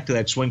get back to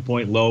that swing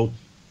point low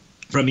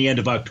from the end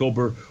of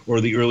October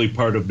or the early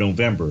part of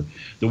November.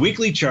 The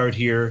weekly chart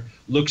here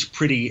looks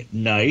pretty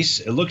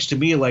nice. It looks to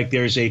me like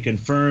there's a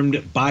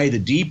confirmed buy the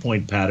D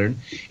point pattern,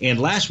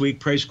 and last week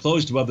price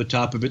closed above the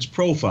top of its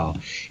profile.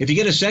 If you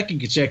get a second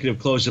consecutive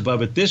close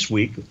above it this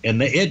week, and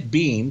it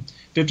being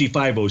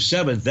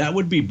 55.07, that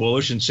would be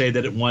bullish and say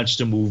that it wants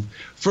to move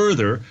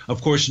further.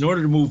 Of course, in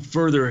order to move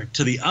further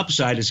to the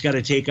upside, it's got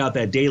to take out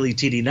that daily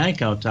TD9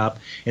 count top,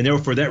 and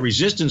therefore that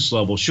resistance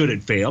level, should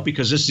it fail,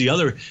 because this is the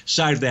other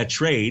side of that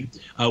trade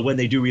when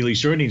they do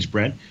release earnings,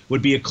 Brent,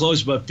 would be a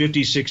close above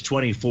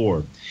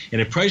 56.24.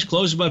 And if price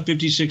closes above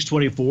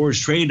 56.24, is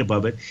trading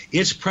above it,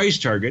 its price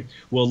target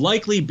will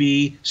likely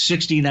be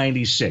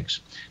 60.96.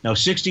 Now,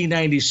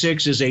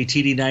 60.96 is a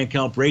TD9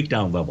 count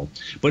breakdown level,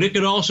 but it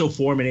could also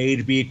form an A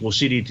to B equals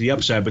CD to the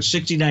upside. But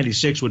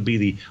 60.96 would be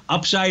the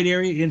upside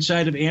area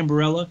inside of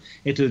Ambarella,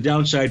 and to the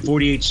downside,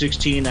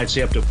 48.16, I'd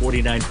say up to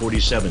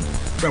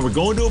 49.47. But we're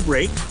going to a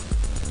break.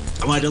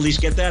 I wanted to at least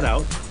get that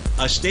out.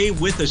 Stay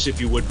with us if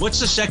you would.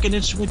 What's the second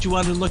instrument you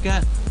wanted to look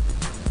at?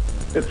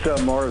 It's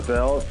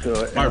Marvell,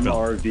 so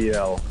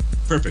MRVL.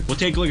 Perfect. We'll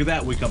take a look at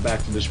that when we come back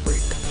from this break.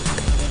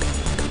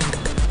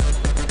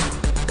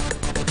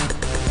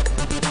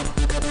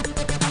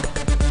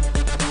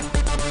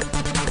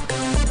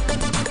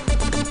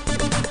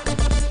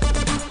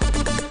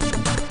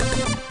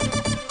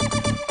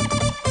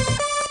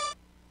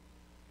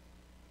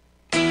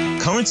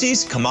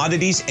 Currencies,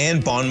 commodities,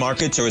 and bond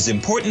markets are as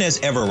important as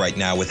ever right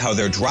now with how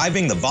they're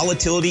driving the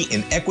volatility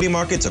in equity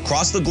markets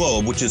across the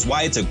globe, which is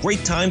why it's a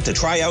great time to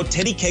try out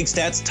Teddy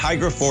Kakestat's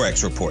Tiger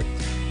Forex Report.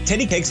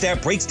 Teddy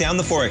Kakestat breaks down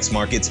the Forex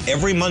markets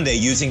every Monday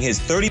using his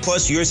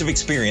 30-plus years of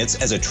experience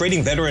as a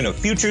trading veteran of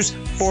futures,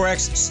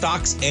 Forex,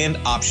 stocks, and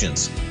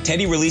options.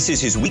 Teddy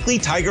releases his weekly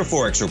Tiger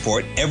Forex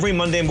Report every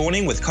Monday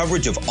morning with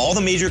coverage of all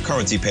the major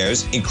currency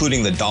pairs,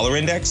 including the dollar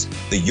index,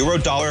 the euro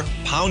dollar,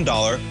 pound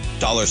dollar,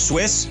 dollar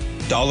Swiss,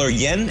 dollar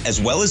yen, as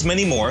well as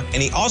many more,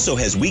 and he also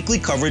has weekly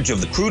coverage of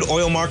the crude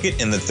oil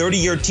market and the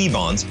 30-year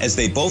T-bonds, as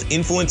they both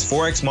influence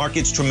Forex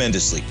markets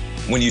tremendously.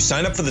 When you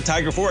sign up for the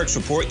Tiger Forex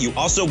Report, you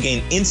also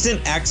gain instant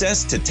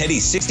access to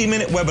Teddy's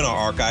 60-minute webinar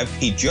archive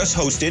he just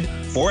hosted,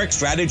 Forex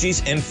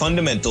Strategies and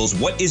Fundamentals,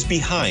 What is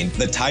Behind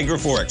the Tiger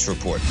Forex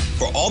Report.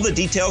 For all the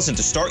details and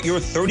to start your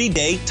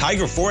 30-day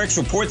Tiger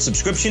Forex Report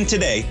subscription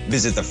today,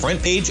 visit the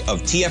front page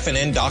of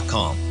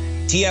TFNN.com.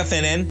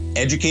 TFNN,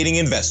 educating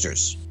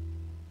investors.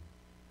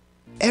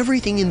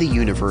 Everything in the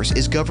universe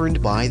is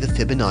governed by the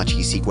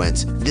Fibonacci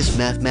sequence. This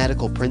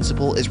mathematical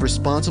principle is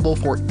responsible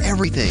for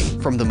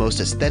everything from the most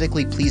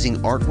aesthetically pleasing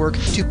artwork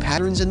to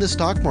patterns in the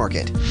stock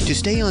market. To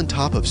stay on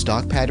top of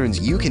stock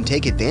patterns you can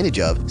take advantage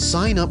of,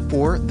 sign up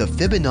for the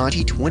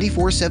Fibonacci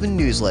 24/7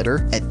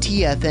 newsletter at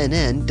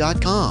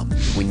TFNN.com.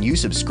 When you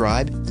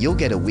subscribe, you'll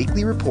get a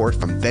weekly report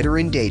from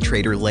veteran day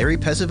trader Larry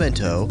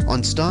Pesavento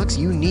on stocks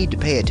you need to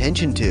pay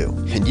attention to.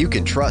 And you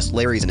can trust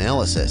Larry's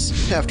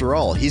analysis. After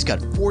all, he's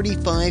got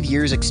 45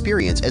 years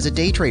experience as a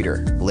day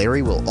trader.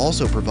 Larry will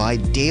also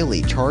provide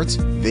daily charts,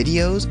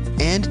 videos,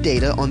 and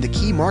data on the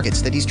key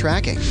markets that he's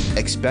tracking.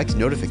 Expect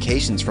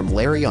notifications from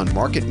Larry on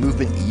market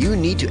movement you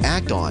need to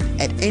act on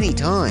at any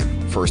time.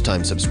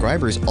 First-time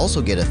subscribers also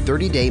get a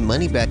 30-day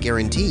money-back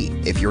guarantee.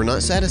 If you're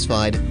not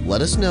satisfied,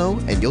 let us know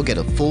and you'll get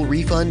a full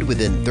refund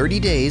within 30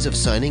 days of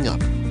signing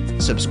up.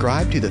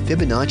 Subscribe to the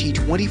Fibonacci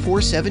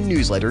 24/7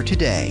 newsletter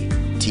today.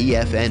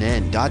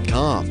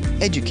 TFNN.com,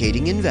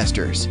 educating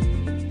investors.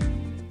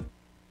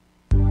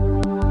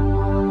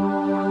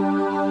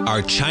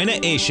 Are China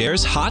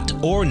A-shares hot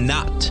or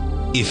not?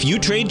 If you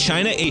trade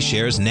China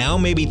A-shares, now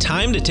may be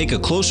time to take a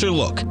closer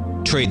look.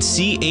 Trade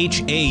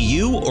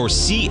CHAU or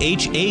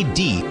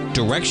CHAD,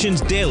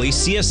 Directions Daily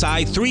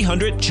CSI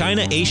 300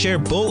 China A-share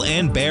Bull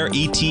and Bear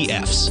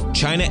ETFs.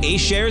 China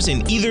A-shares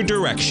in either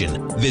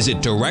direction.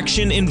 Visit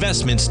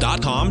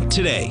directioninvestments.com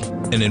today.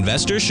 An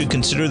investor should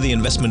consider the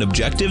investment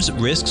objectives,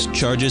 risks,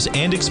 charges,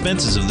 and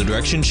expenses of the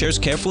Direction shares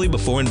carefully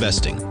before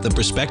investing. The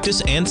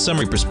prospectus and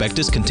summary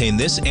prospectus contain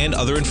this and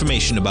other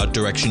information about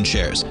Direction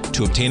shares.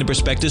 To obtain a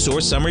prospectus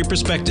or summary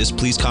prospectus,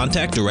 please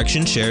contact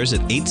Direction shares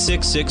at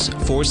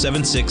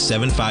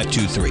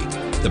 866-476-7523.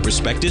 The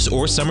prospectus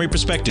or summary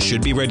prospectus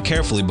should be read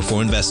carefully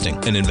before investing.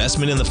 An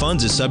investment in the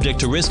funds is subject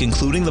to risk,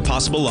 including the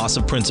possible loss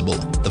of principal.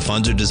 The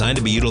funds are designed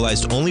to be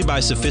utilized only by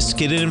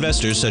sophisticated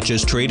investors such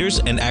as traders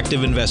and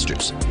active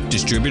investors.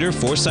 Distributor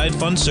Foreside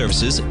Fund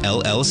Services,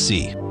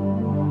 LLC.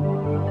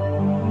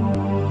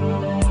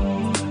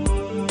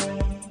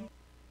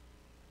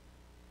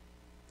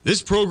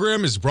 This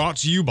program is brought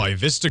to you by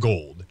Vista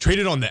Gold,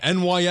 traded on the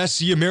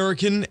NYSE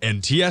American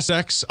and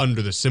TSX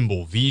under the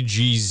symbol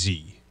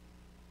VGZ.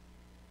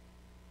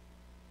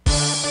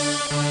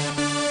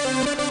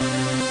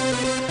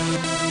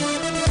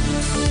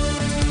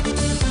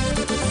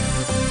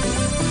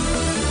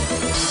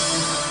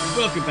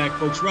 Welcome back,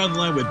 folks. We're on the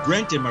line with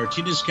Brent in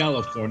Martinez,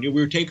 California.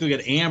 We were taking a look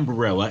at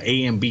Ambarella.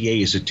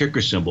 AMBA is a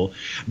ticker symbol.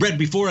 Brent,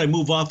 before I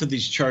move off of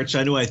these charts,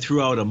 I know I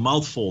threw out a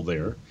mouthful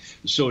there,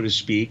 so to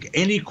speak.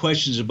 Any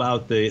questions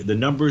about the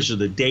numbers or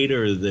the data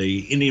or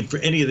any of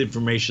the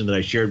information that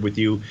I shared with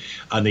you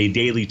on the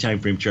daily time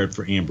frame chart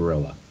for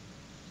Ambarella?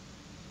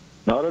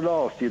 Not at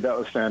all, Steve. That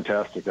was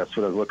fantastic. That's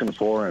what I was looking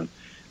for. And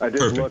I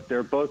did look.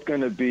 They're both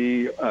going to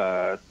be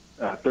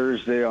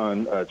Thursday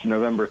on it's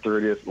November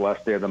 30th,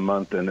 last day of the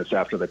month, and it's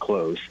after the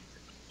close.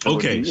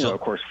 Okay. So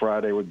of course,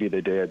 Friday would be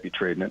the day I'd be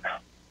trading it.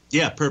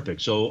 Yeah,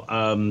 perfect. So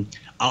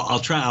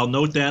I'll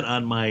note that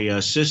on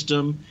my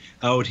system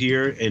out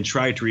here and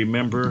try to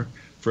remember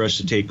for us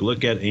to take a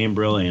look at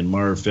Ambarella and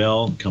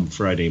Marvell come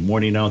Friday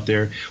morning out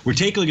there. We're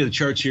taking a look at the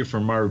charts here for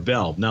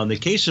Marvell. Now, in the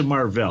case of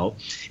Marvell,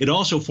 it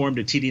also formed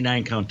a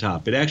TD9 count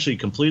top. It actually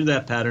completed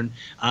that pattern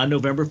on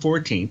November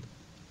 14th.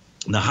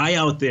 The high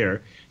out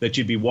there that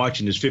you'd be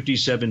watching is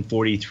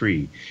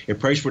 57.43. If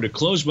price were to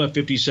close above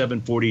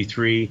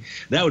 57.43,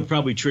 that would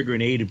probably trigger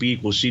an A to B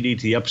equals CD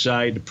to the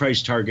upside. The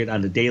price target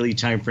on the daily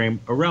time frame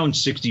around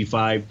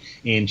 65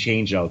 and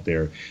change out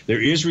there.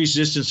 There is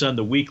resistance on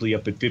the weekly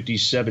up at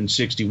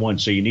 57.61,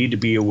 so you need to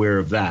be aware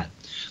of that.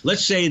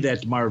 Let's say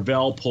that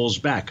Marvell pulls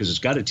back because it's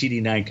got a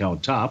TD9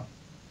 count top.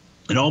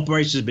 And all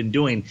price has been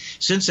doing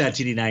since that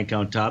TD9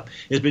 count top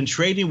has been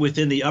trading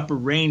within the upper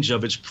range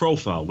of its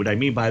profile. What I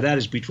mean by that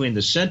is between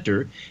the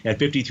center at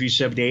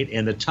 53.78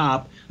 and the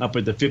top up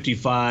at the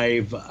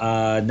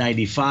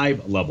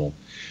 55.95 level.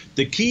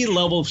 The key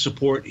level of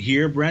support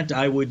here, Brent,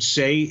 I would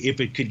say if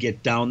it could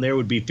get down there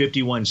would be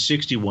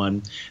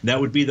 51.61. That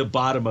would be the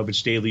bottom of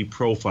its daily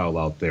profile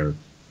out there.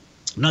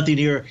 Nothing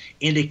here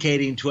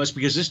indicating to us,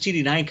 because this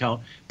TD9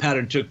 count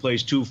pattern took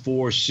place 2,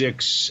 4,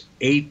 6,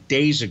 8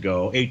 days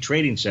ago, 8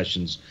 trading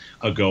sessions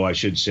ago, I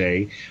should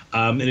say.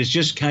 And it's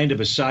just kind of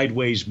a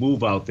sideways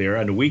move out there.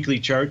 On the weekly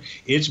chart,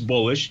 it's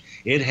bullish.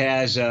 It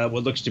has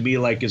what looks to me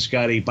like it's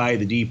got a buy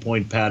the D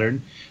point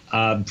pattern.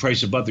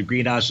 Price above the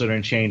green oscillator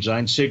and change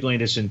line, signaling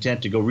its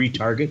intent to go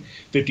retarget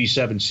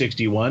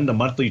 57.61. The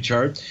monthly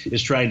chart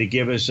is trying to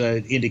give us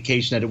an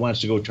indication that it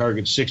wants to go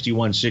target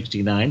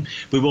 61.69.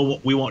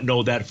 We won't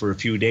know that for a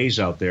few days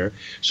out there.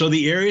 So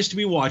the areas to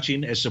be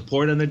watching as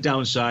support on the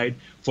downside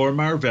for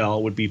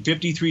Marvell would be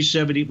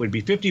 53.70, would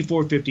be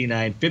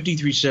 54.59,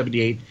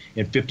 53.78,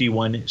 and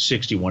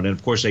 51.61. And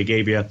of course, I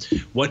gave you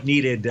what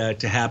needed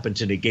to happen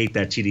to negate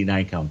that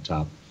TD9 count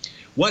top.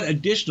 What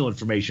additional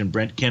information,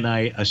 Brent, can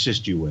I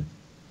assist you with?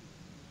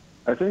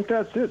 I think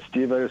that's it,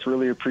 Steve. I just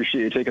really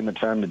appreciate you taking the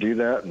time to do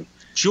that. And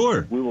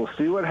sure. We will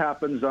see what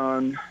happens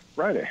on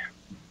Friday.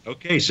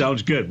 Okay,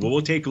 sounds good. Well,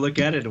 we'll take a look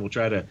at it, and we'll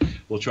try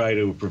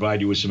to provide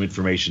you with some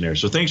information there.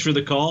 So thanks for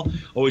the call.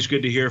 Always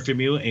good to hear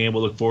from you, and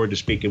we'll look forward to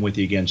speaking with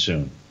you again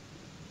soon.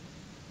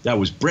 That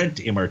was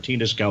Brent in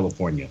Martinez,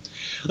 California.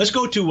 Let's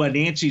go to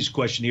Nancy's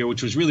question here,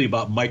 which was really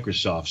about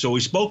Microsoft. So we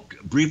spoke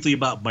briefly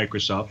about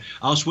Microsoft.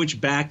 I'll switch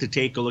back to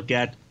take a look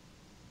at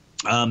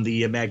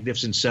the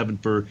Magnificent Seven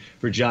for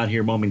John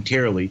here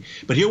momentarily.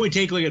 But here we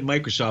take a look at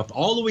Microsoft.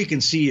 All that we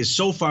can see is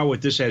so far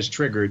what this has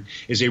triggered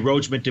is a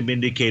Rhodes Momentum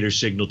Indicator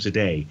signal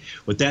today.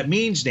 What that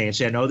means,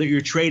 Nancy, I know that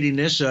you're trading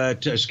this,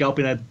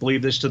 scalping, I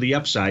believe, this to the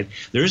upside.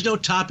 There is no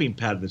topping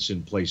pattern that's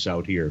in place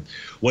out here.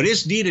 What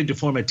is needed to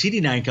form a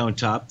TD9 count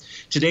top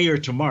today or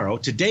tomorrow,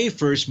 today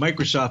first,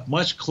 Microsoft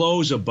must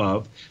close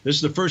above. This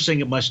is the first thing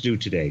it must do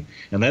today,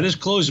 and that is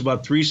close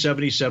above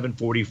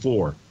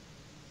 377.44.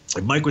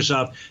 If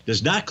Microsoft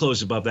does not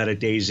close above that at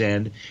day's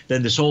end,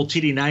 then this whole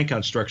TD9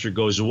 count structure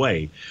goes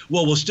away.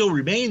 What will still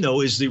remain,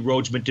 though, is the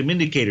Rhodes Momentum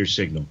Indicator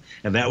signal,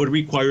 and that would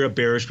require a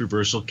bearish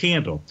reversal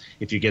candle.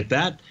 If you get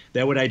that,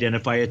 that would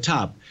identify a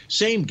top.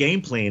 Same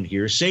game plan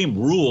here, same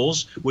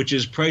rules, which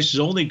is price is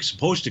only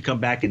supposed to come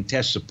back and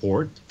test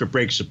support. If it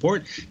breaks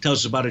support,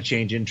 tells us about a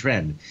change in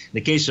trend. In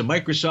the case of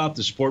Microsoft,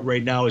 the support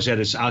right now is at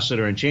its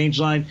oscillator and change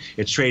line.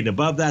 It's trading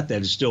above that.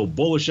 That is still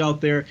bullish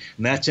out there,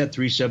 and that's at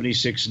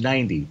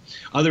 376.90.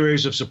 Other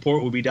areas of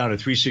support will be down at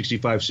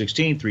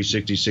 365.16,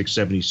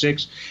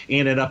 366.76,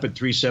 and then up at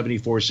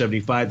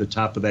 374.75, the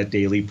top of that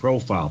daily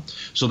profile.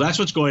 So that's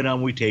what's going on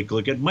when we take a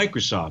look at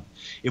Microsoft.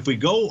 If we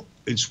go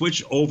and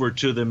switch over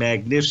to the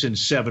Magnificent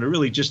Seven, or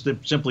really just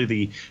simply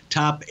the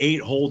top 8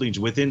 holdings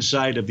within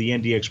inside of the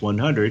NDX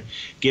 100,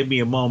 give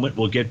me a moment.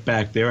 We'll get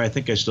back there. I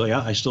think I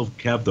still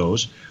have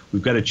those.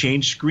 We've got to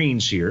change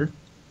screens here.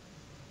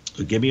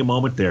 So give me a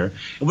moment there.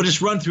 And we'll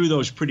just run through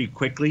those pretty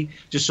quickly,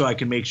 just so I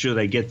can make sure that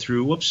I get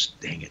through. Whoops,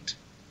 dang it.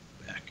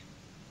 Back.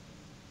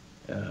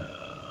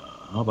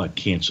 How about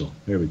cancel?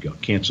 There we go.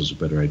 Cancel's a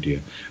better idea.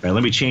 All right,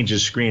 let me change the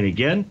screen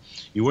again.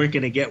 You weren't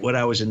going to get what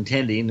I was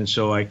intending, and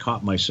so I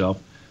caught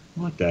myself.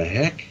 What the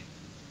heck?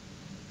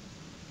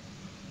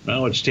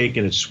 Now it's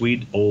taking its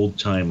sweet old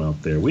time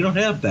out there. We don't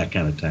have that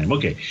kind of time.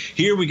 Okay,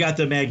 here we got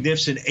the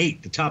Magnificent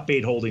 8, the top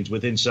 8 holdings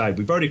with inside.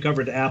 We've already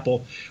covered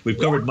Apple. We've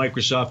covered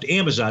Microsoft.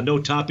 Amazon, no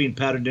topping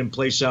pattern in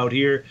place out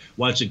here.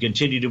 Wants to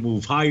continue to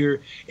move higher.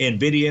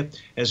 NVIDIA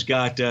has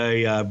got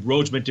a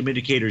Rhodes Momentum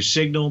Indicator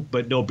signal,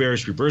 but no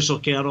bearish reversal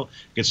candle.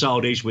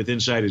 Consolidation with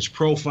inside its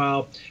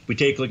profile. If we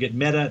take a look at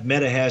Meta,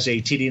 Meta has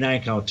a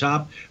TD9 count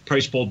top.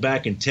 Price pulled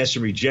back and tested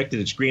and rejected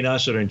its green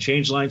oscillator and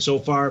change line so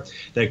far.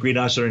 That green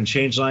oscillator and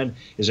change line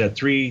is at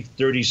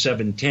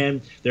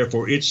 337.10.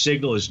 Therefore, its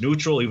signal is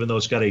neutral, even though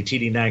it's got a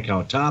TD9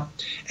 count top.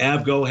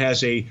 Avgo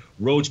has a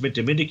Rhodes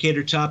Momentum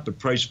Indicator top, but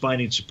price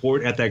finding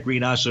support at that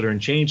green oscillator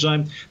and change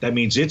line. That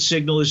means its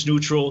signal is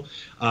neutral.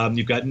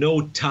 You've got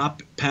no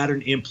top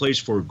pattern in place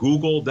for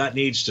Google. That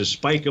needs to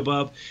spike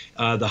above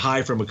the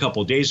high from a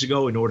couple of days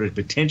ago in order to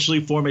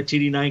potentially form a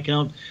TD9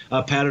 count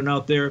pattern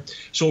out there.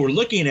 So what we're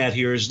looking at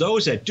here is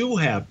those that do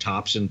have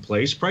tops in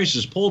place,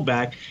 prices pulled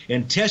back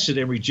and tested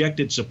and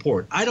rejected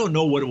support. I don't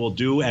know what it will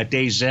do at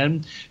day's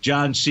end.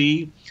 John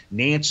C.,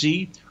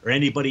 Nancy, or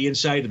anybody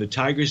inside of the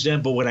Tiger's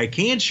Den, but what I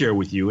can share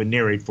with you and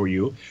narrate for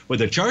you, what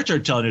the charts are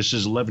telling us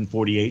is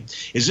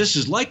 1148, is this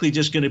is likely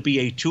just going to be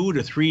a 2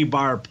 to 3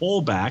 bar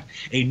pullback,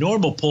 a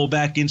normal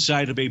pullback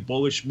inside of a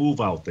bullish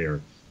move out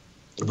there.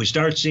 If we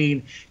start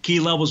seeing key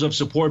levels of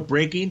support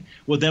breaking,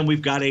 well, then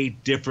we've got a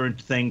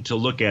different thing to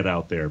look at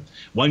out there.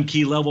 One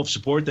key level of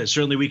support that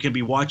certainly we can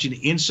be watching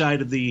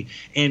inside of the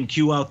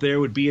NQ out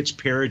there would be its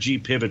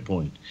Perigee pivot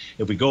point.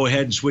 If we go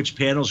ahead and switch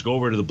panels, go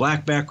over to the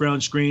black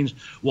background screens,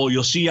 well,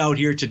 you'll see out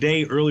here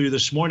today, earlier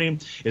this morning,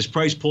 is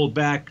price pulled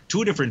back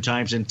 2 different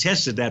times and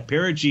tested that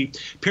Perigee.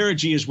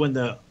 Perigee is when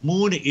the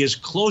moon is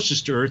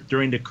closest to Earth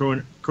during the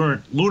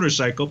current lunar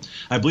cycle.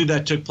 I believe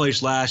that took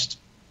place last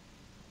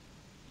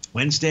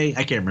Wednesday.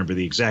 I can't remember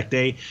the exact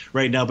day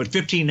right now, but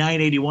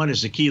 15,981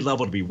 is the key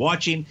level to be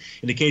watching.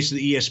 In the case of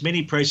the ES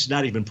Mini, price is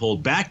not even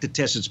pulled back to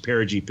test its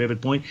Perigee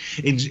pivot point.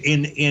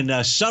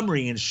 In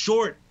summary, in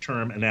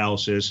short-term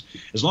analysis,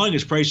 as long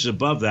as price is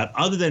above that,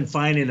 other than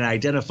finding and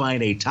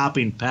identifying a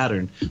topping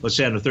pattern, let's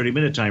say on a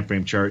 30-minute time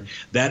frame chart,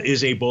 that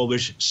is a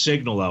bullish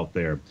signal out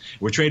there.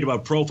 We're trading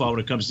above profile when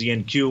it comes to the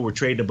NQ. We're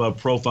trading above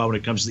profile when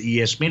it comes to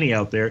the ES Mini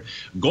out there.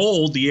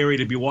 Gold, the area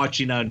to be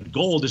watching on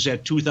gold is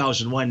at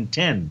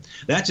 2,110.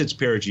 That's its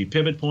Perigee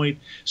pivot point.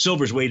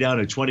 Silver's way down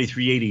at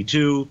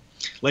 2382.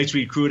 Light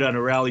sweet crude on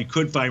a rally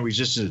could find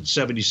resistance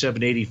at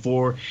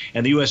 77.84,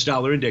 and the U.S.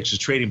 dollar index is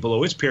trading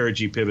below its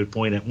Perigee pivot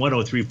point at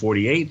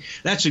 103.48.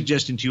 That's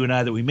suggesting to you and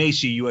I that we may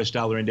see U.S.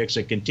 dollar index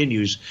that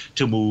continues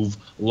to move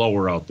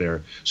lower out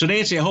there. So,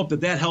 Nancy, I hope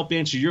that helped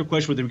answer your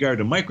question with regard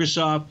to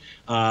Microsoft.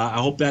 I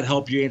hope that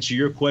helped you answer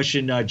your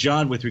question,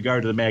 John, with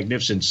regard to the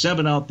Magnificent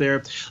Seven out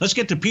there. Let's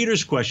get to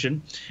Peter's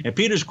question, and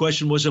Peter's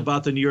question was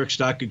about the New York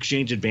Stock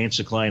Exchange Advanced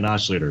Decline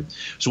Oscillator.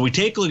 So we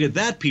take a look at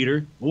that,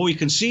 Peter. What we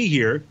can see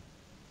here,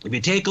 if you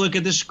take a look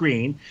at the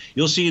screen,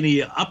 you'll see in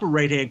the upper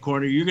right-hand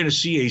corner, you're going to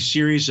see a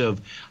series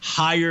of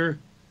higher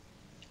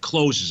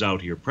closes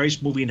out here.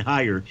 Price moving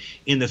higher.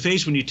 In the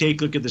face, when you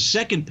take a look at the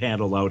second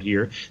panel out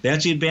here,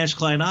 that's the advanced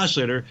client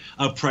oscillator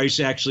of price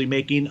actually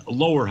making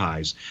lower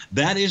highs.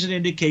 That is an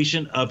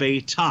indication of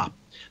a top,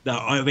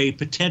 of a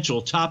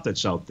potential top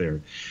that's out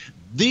there.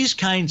 These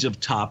kinds of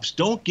tops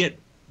don't get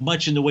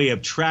much in the way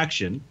of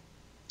traction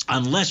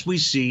unless we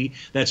see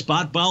that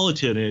spot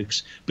volatility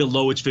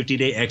below its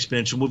 50-day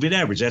exponential moving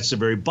average. That's the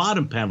very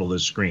bottom panel of the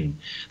screen.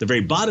 The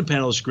very bottom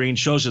panel of the screen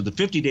shows that the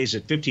 50 days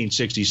at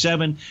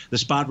 1567, the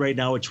spot right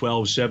now at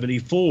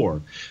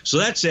 1274. So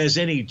that says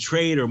any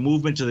trade or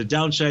movement to the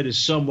downside is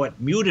somewhat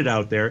muted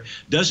out there.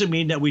 Doesn't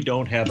mean that we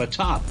don't have a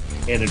top.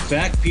 And in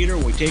fact, Peter,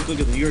 when we take a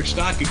look at the New York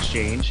Stock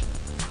Exchange,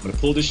 I'm going to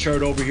pull this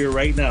chart over here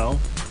right now.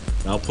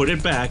 I'll put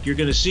it back. You're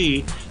going to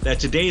see that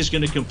today is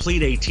going to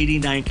complete a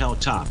TD9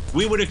 count top.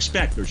 We would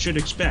expect, or should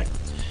expect,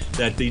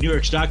 that the New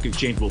York Stock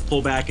Exchange will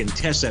pull back and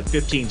test that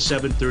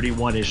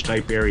 15,731-ish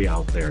type area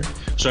out there.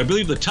 So I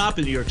believe the top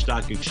of the New York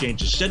Stock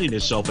Exchange is setting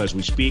itself as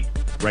we speak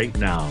right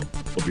now.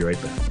 We'll be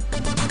right back.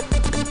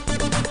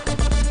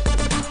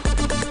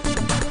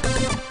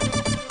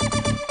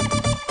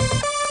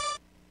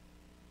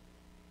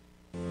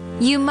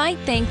 You might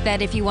think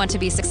that if you want to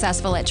be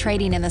successful at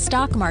trading in the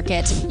stock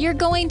market, you're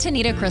going to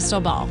need a crystal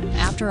ball.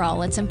 After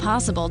all, it's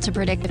impossible to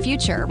predict the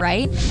future,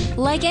 right?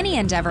 Like any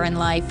endeavor in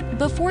life,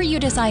 before you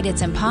decide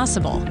it's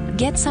impossible,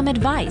 get some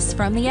advice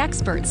from the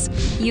experts.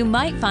 You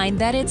might find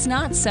that it's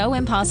not so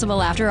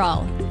impossible after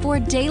all. For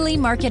daily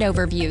market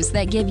overviews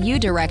that give you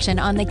direction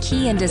on the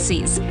key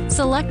indices,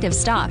 selective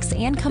stocks,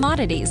 and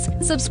commodities,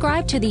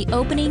 subscribe to the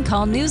Opening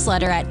Call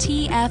newsletter at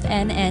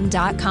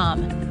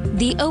TFNN.com.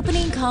 The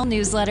Opening Call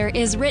newsletter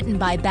is written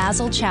by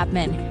Basil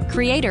Chapman,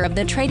 creator of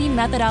the trading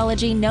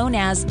methodology known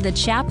as the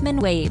Chapman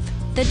Wave.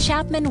 The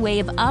Chapman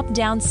Wave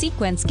up-down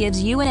sequence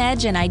gives you an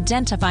edge in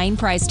identifying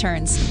price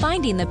turns,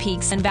 finding the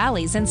peaks and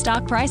valleys in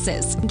stock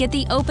prices. Get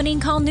the Opening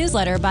Call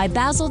newsletter by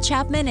Basil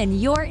Chapman in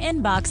your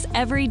inbox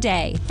every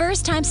day.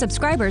 First-time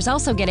subscribers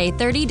also get a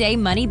 30-day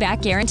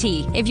money-back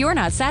guarantee. If you're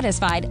not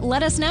satisfied,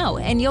 let us know,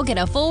 and you'll get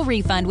a full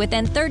refund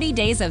within 30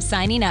 days of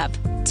signing up.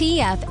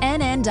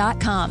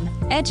 TFNN.com,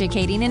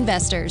 educating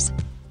investors.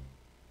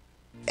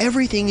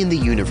 Everything in the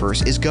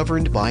universe is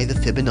governed by the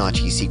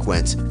Fibonacci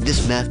sequence.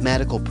 This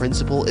mathematical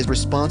principle is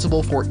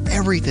responsible for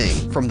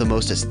everything from the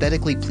most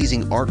aesthetically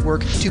pleasing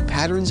artwork to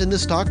patterns in the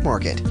stock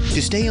market.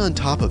 To stay on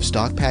top of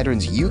stock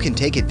patterns you can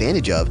take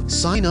advantage of,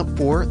 sign up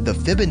for the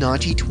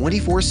Fibonacci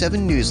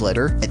 24/7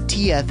 newsletter at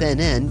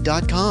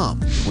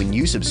TFNN.com. When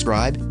you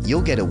subscribe,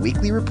 you'll get a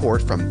weekly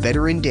report from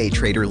veteran day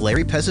trader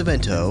Larry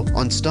Pesavento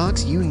on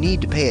stocks you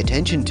need to pay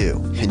attention to.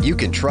 And you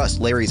can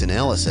trust Larry's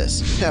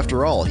analysis.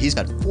 After all, he's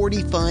got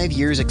 45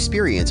 years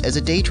experience as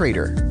a day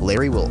trader.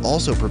 Larry will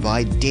also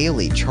provide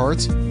daily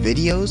charts,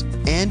 videos,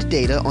 and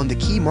data on the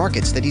key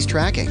markets that he's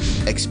tracking.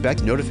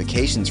 Expect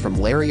notifications from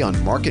Larry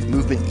on market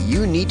movement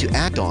you need to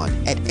act on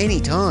at any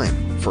time.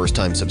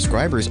 First-time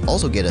subscribers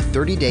also get a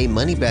 30-day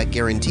money-back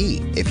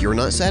guarantee. If you're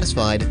not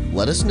satisfied,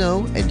 let us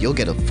know and you'll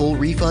get a full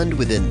refund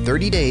within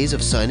 30 days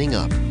of signing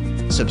up.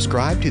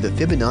 Subscribe to the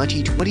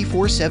Fibonacci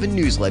 24/7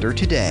 newsletter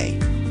today.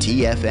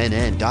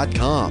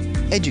 TFNN.com,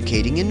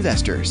 educating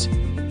investors.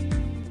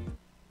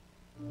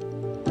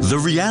 The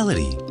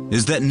reality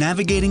is that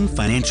navigating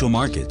financial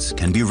markets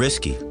can be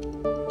risky.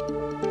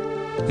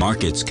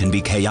 Markets can be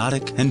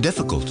chaotic and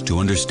difficult to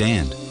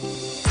understand.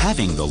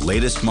 Having the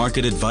latest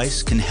market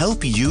advice can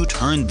help you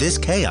turn this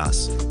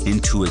chaos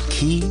into a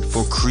key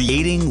for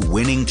creating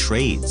winning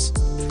trades.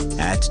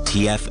 At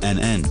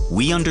TFNN,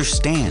 we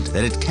understand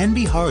that it can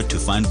be hard to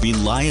find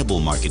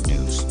reliable market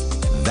news.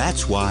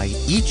 That's why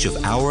each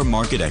of our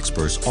market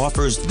experts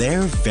offers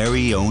their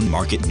very own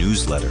market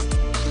newsletter.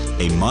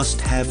 A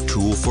must-have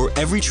tool for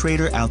every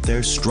trader out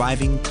there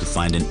striving to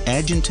find an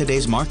edge in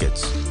today's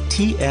markets.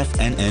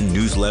 TFNN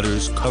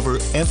newsletters cover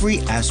every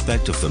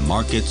aspect of the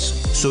markets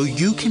so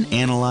you can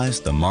analyze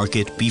the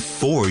market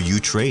before you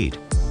trade.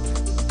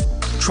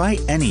 Try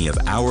any of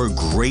our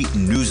great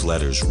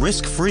newsletters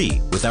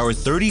risk-free with our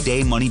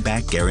 30-day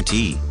money-back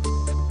guarantee.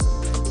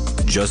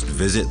 Just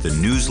visit the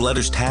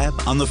Newsletters tab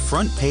on the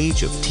front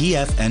page of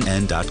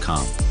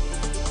TFNN.com.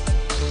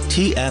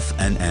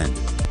 TFNN.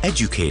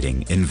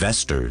 Educating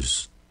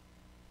investors.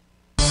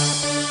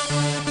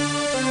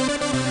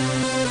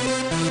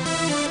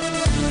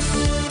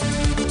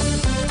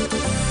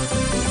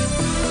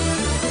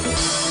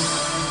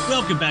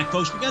 Welcome back,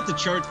 folks. We got the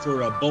chart for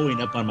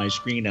Boeing up on my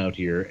screen out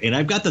here, and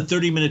I've got the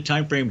 30-minute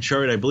time frame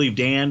chart. I believe,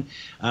 Dan,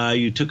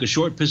 you took a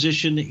short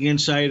position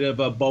inside of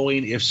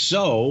Boeing. If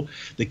so,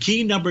 the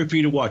key number for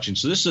you to watch, and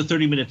so this is a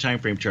 30-minute time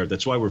frame chart.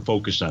 That's why we're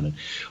focused on it.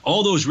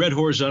 All those red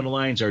horizontal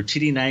lines are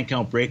TD9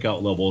 count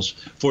breakout levels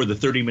for the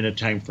 30-minute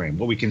time frame.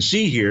 What we can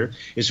see here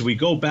is if we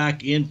go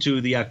back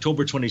into the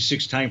October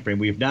 26th time frame,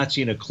 we have not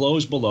seen a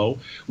close below.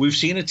 We've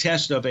seen a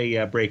test of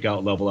a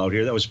breakout level out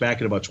here. That was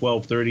back at about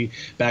 12:30,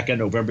 back on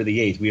November the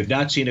 8th. We have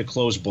not seen a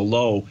close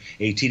below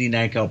a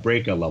TD9 count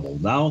breakout level.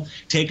 Now,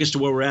 take us to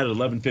where we're at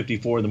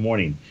 11:54 in the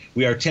morning.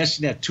 We are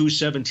testing at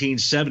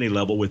 217.70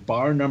 level with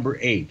bar number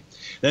 8.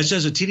 That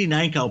says a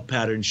TD9 count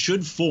pattern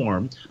should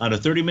form on a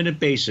 30-minute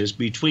basis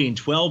between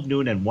 12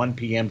 noon and 1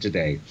 p.m.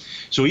 today.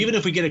 So even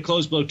if we get a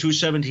close below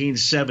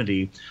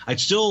 217.70, I'd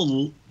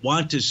still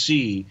want to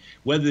see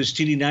whether this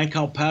TD9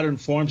 count pattern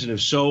forms, and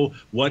if so,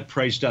 what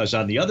price does.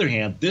 On the other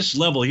hand, this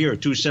level here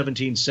at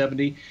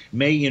 217.70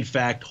 may in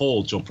fact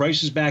hold. So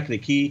price is back at the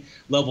key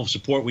level of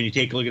support when you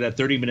take a look at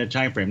that 30-minute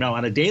time frame. Now,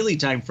 on a daily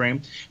time frame,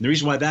 and the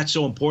reason why that's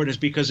so important is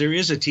because there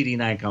is a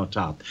TD9 count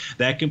top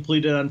that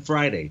completed on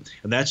Friday,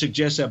 and that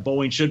suggests that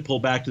Boeing should pull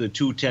back to the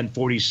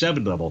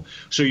 210.47 level.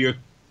 So your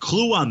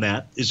clue on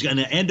that is going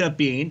to end up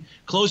being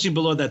closing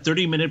below that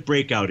 30-minute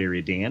breakout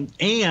area, Dan,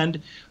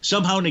 and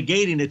somehow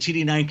negating a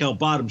TD9 count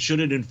bottom should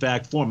it in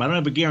fact form. I don't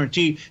have a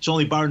guarantee. It's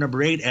only bar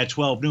number 8 at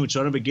 12 noon, so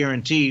I don't have a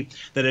guarantee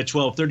that at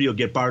 12:30 you'll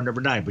get bar number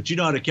 9. But you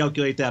know how to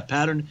calculate that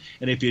pattern,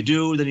 and if you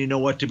do, then you know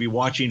what to be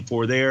watching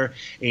for there.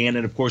 And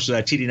then, of course, if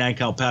that TD9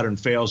 count pattern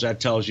fails,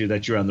 that tells you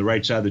that you're on the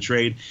right side of the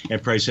trade,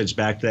 and price heads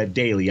back to that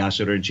daily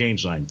oscillator and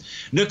change line.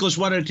 Nicholas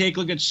wanted to take a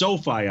look at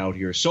SoFi out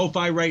here.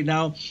 SoFi right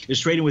now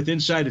is trading with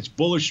inside its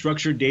bullish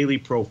structured daily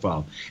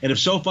profile. And if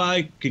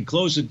SoFi can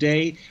close the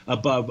day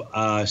above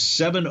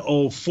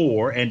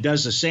 704 and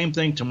does the same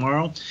thing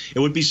tomorrow, it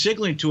would be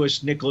signaling to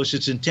us, Nicholas,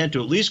 its intent to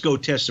at least go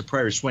test the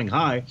prior swing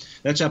high.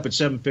 That's up at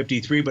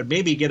 753, but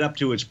maybe get up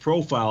to its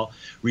profile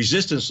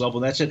resistance level.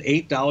 That's at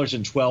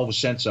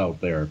 $8.12 out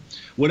there.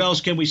 What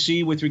else can we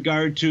see with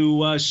regard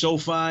to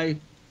SoFi?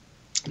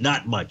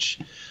 Not much.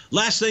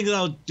 Last thing that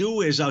I'll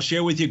do is I'll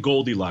share with you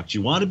Goldilocks.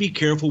 You want to be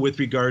careful with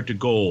regard to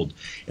gold.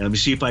 And let me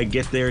see if I can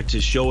get there to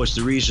show us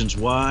the reasons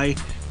why.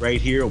 Right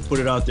here, I'll put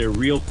it out there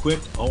real quick.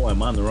 Oh,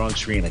 I'm on the wrong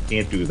screen. I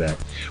can't do that.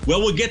 Well,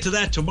 we'll get to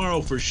that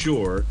tomorrow for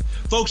sure.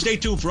 Folks, stay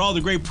tuned for all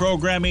the great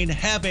programming.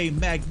 Have a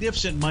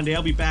magnificent Monday.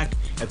 I'll be back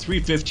at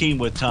 3:15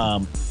 with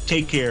Tom.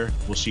 Take care.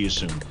 We'll see you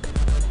soon.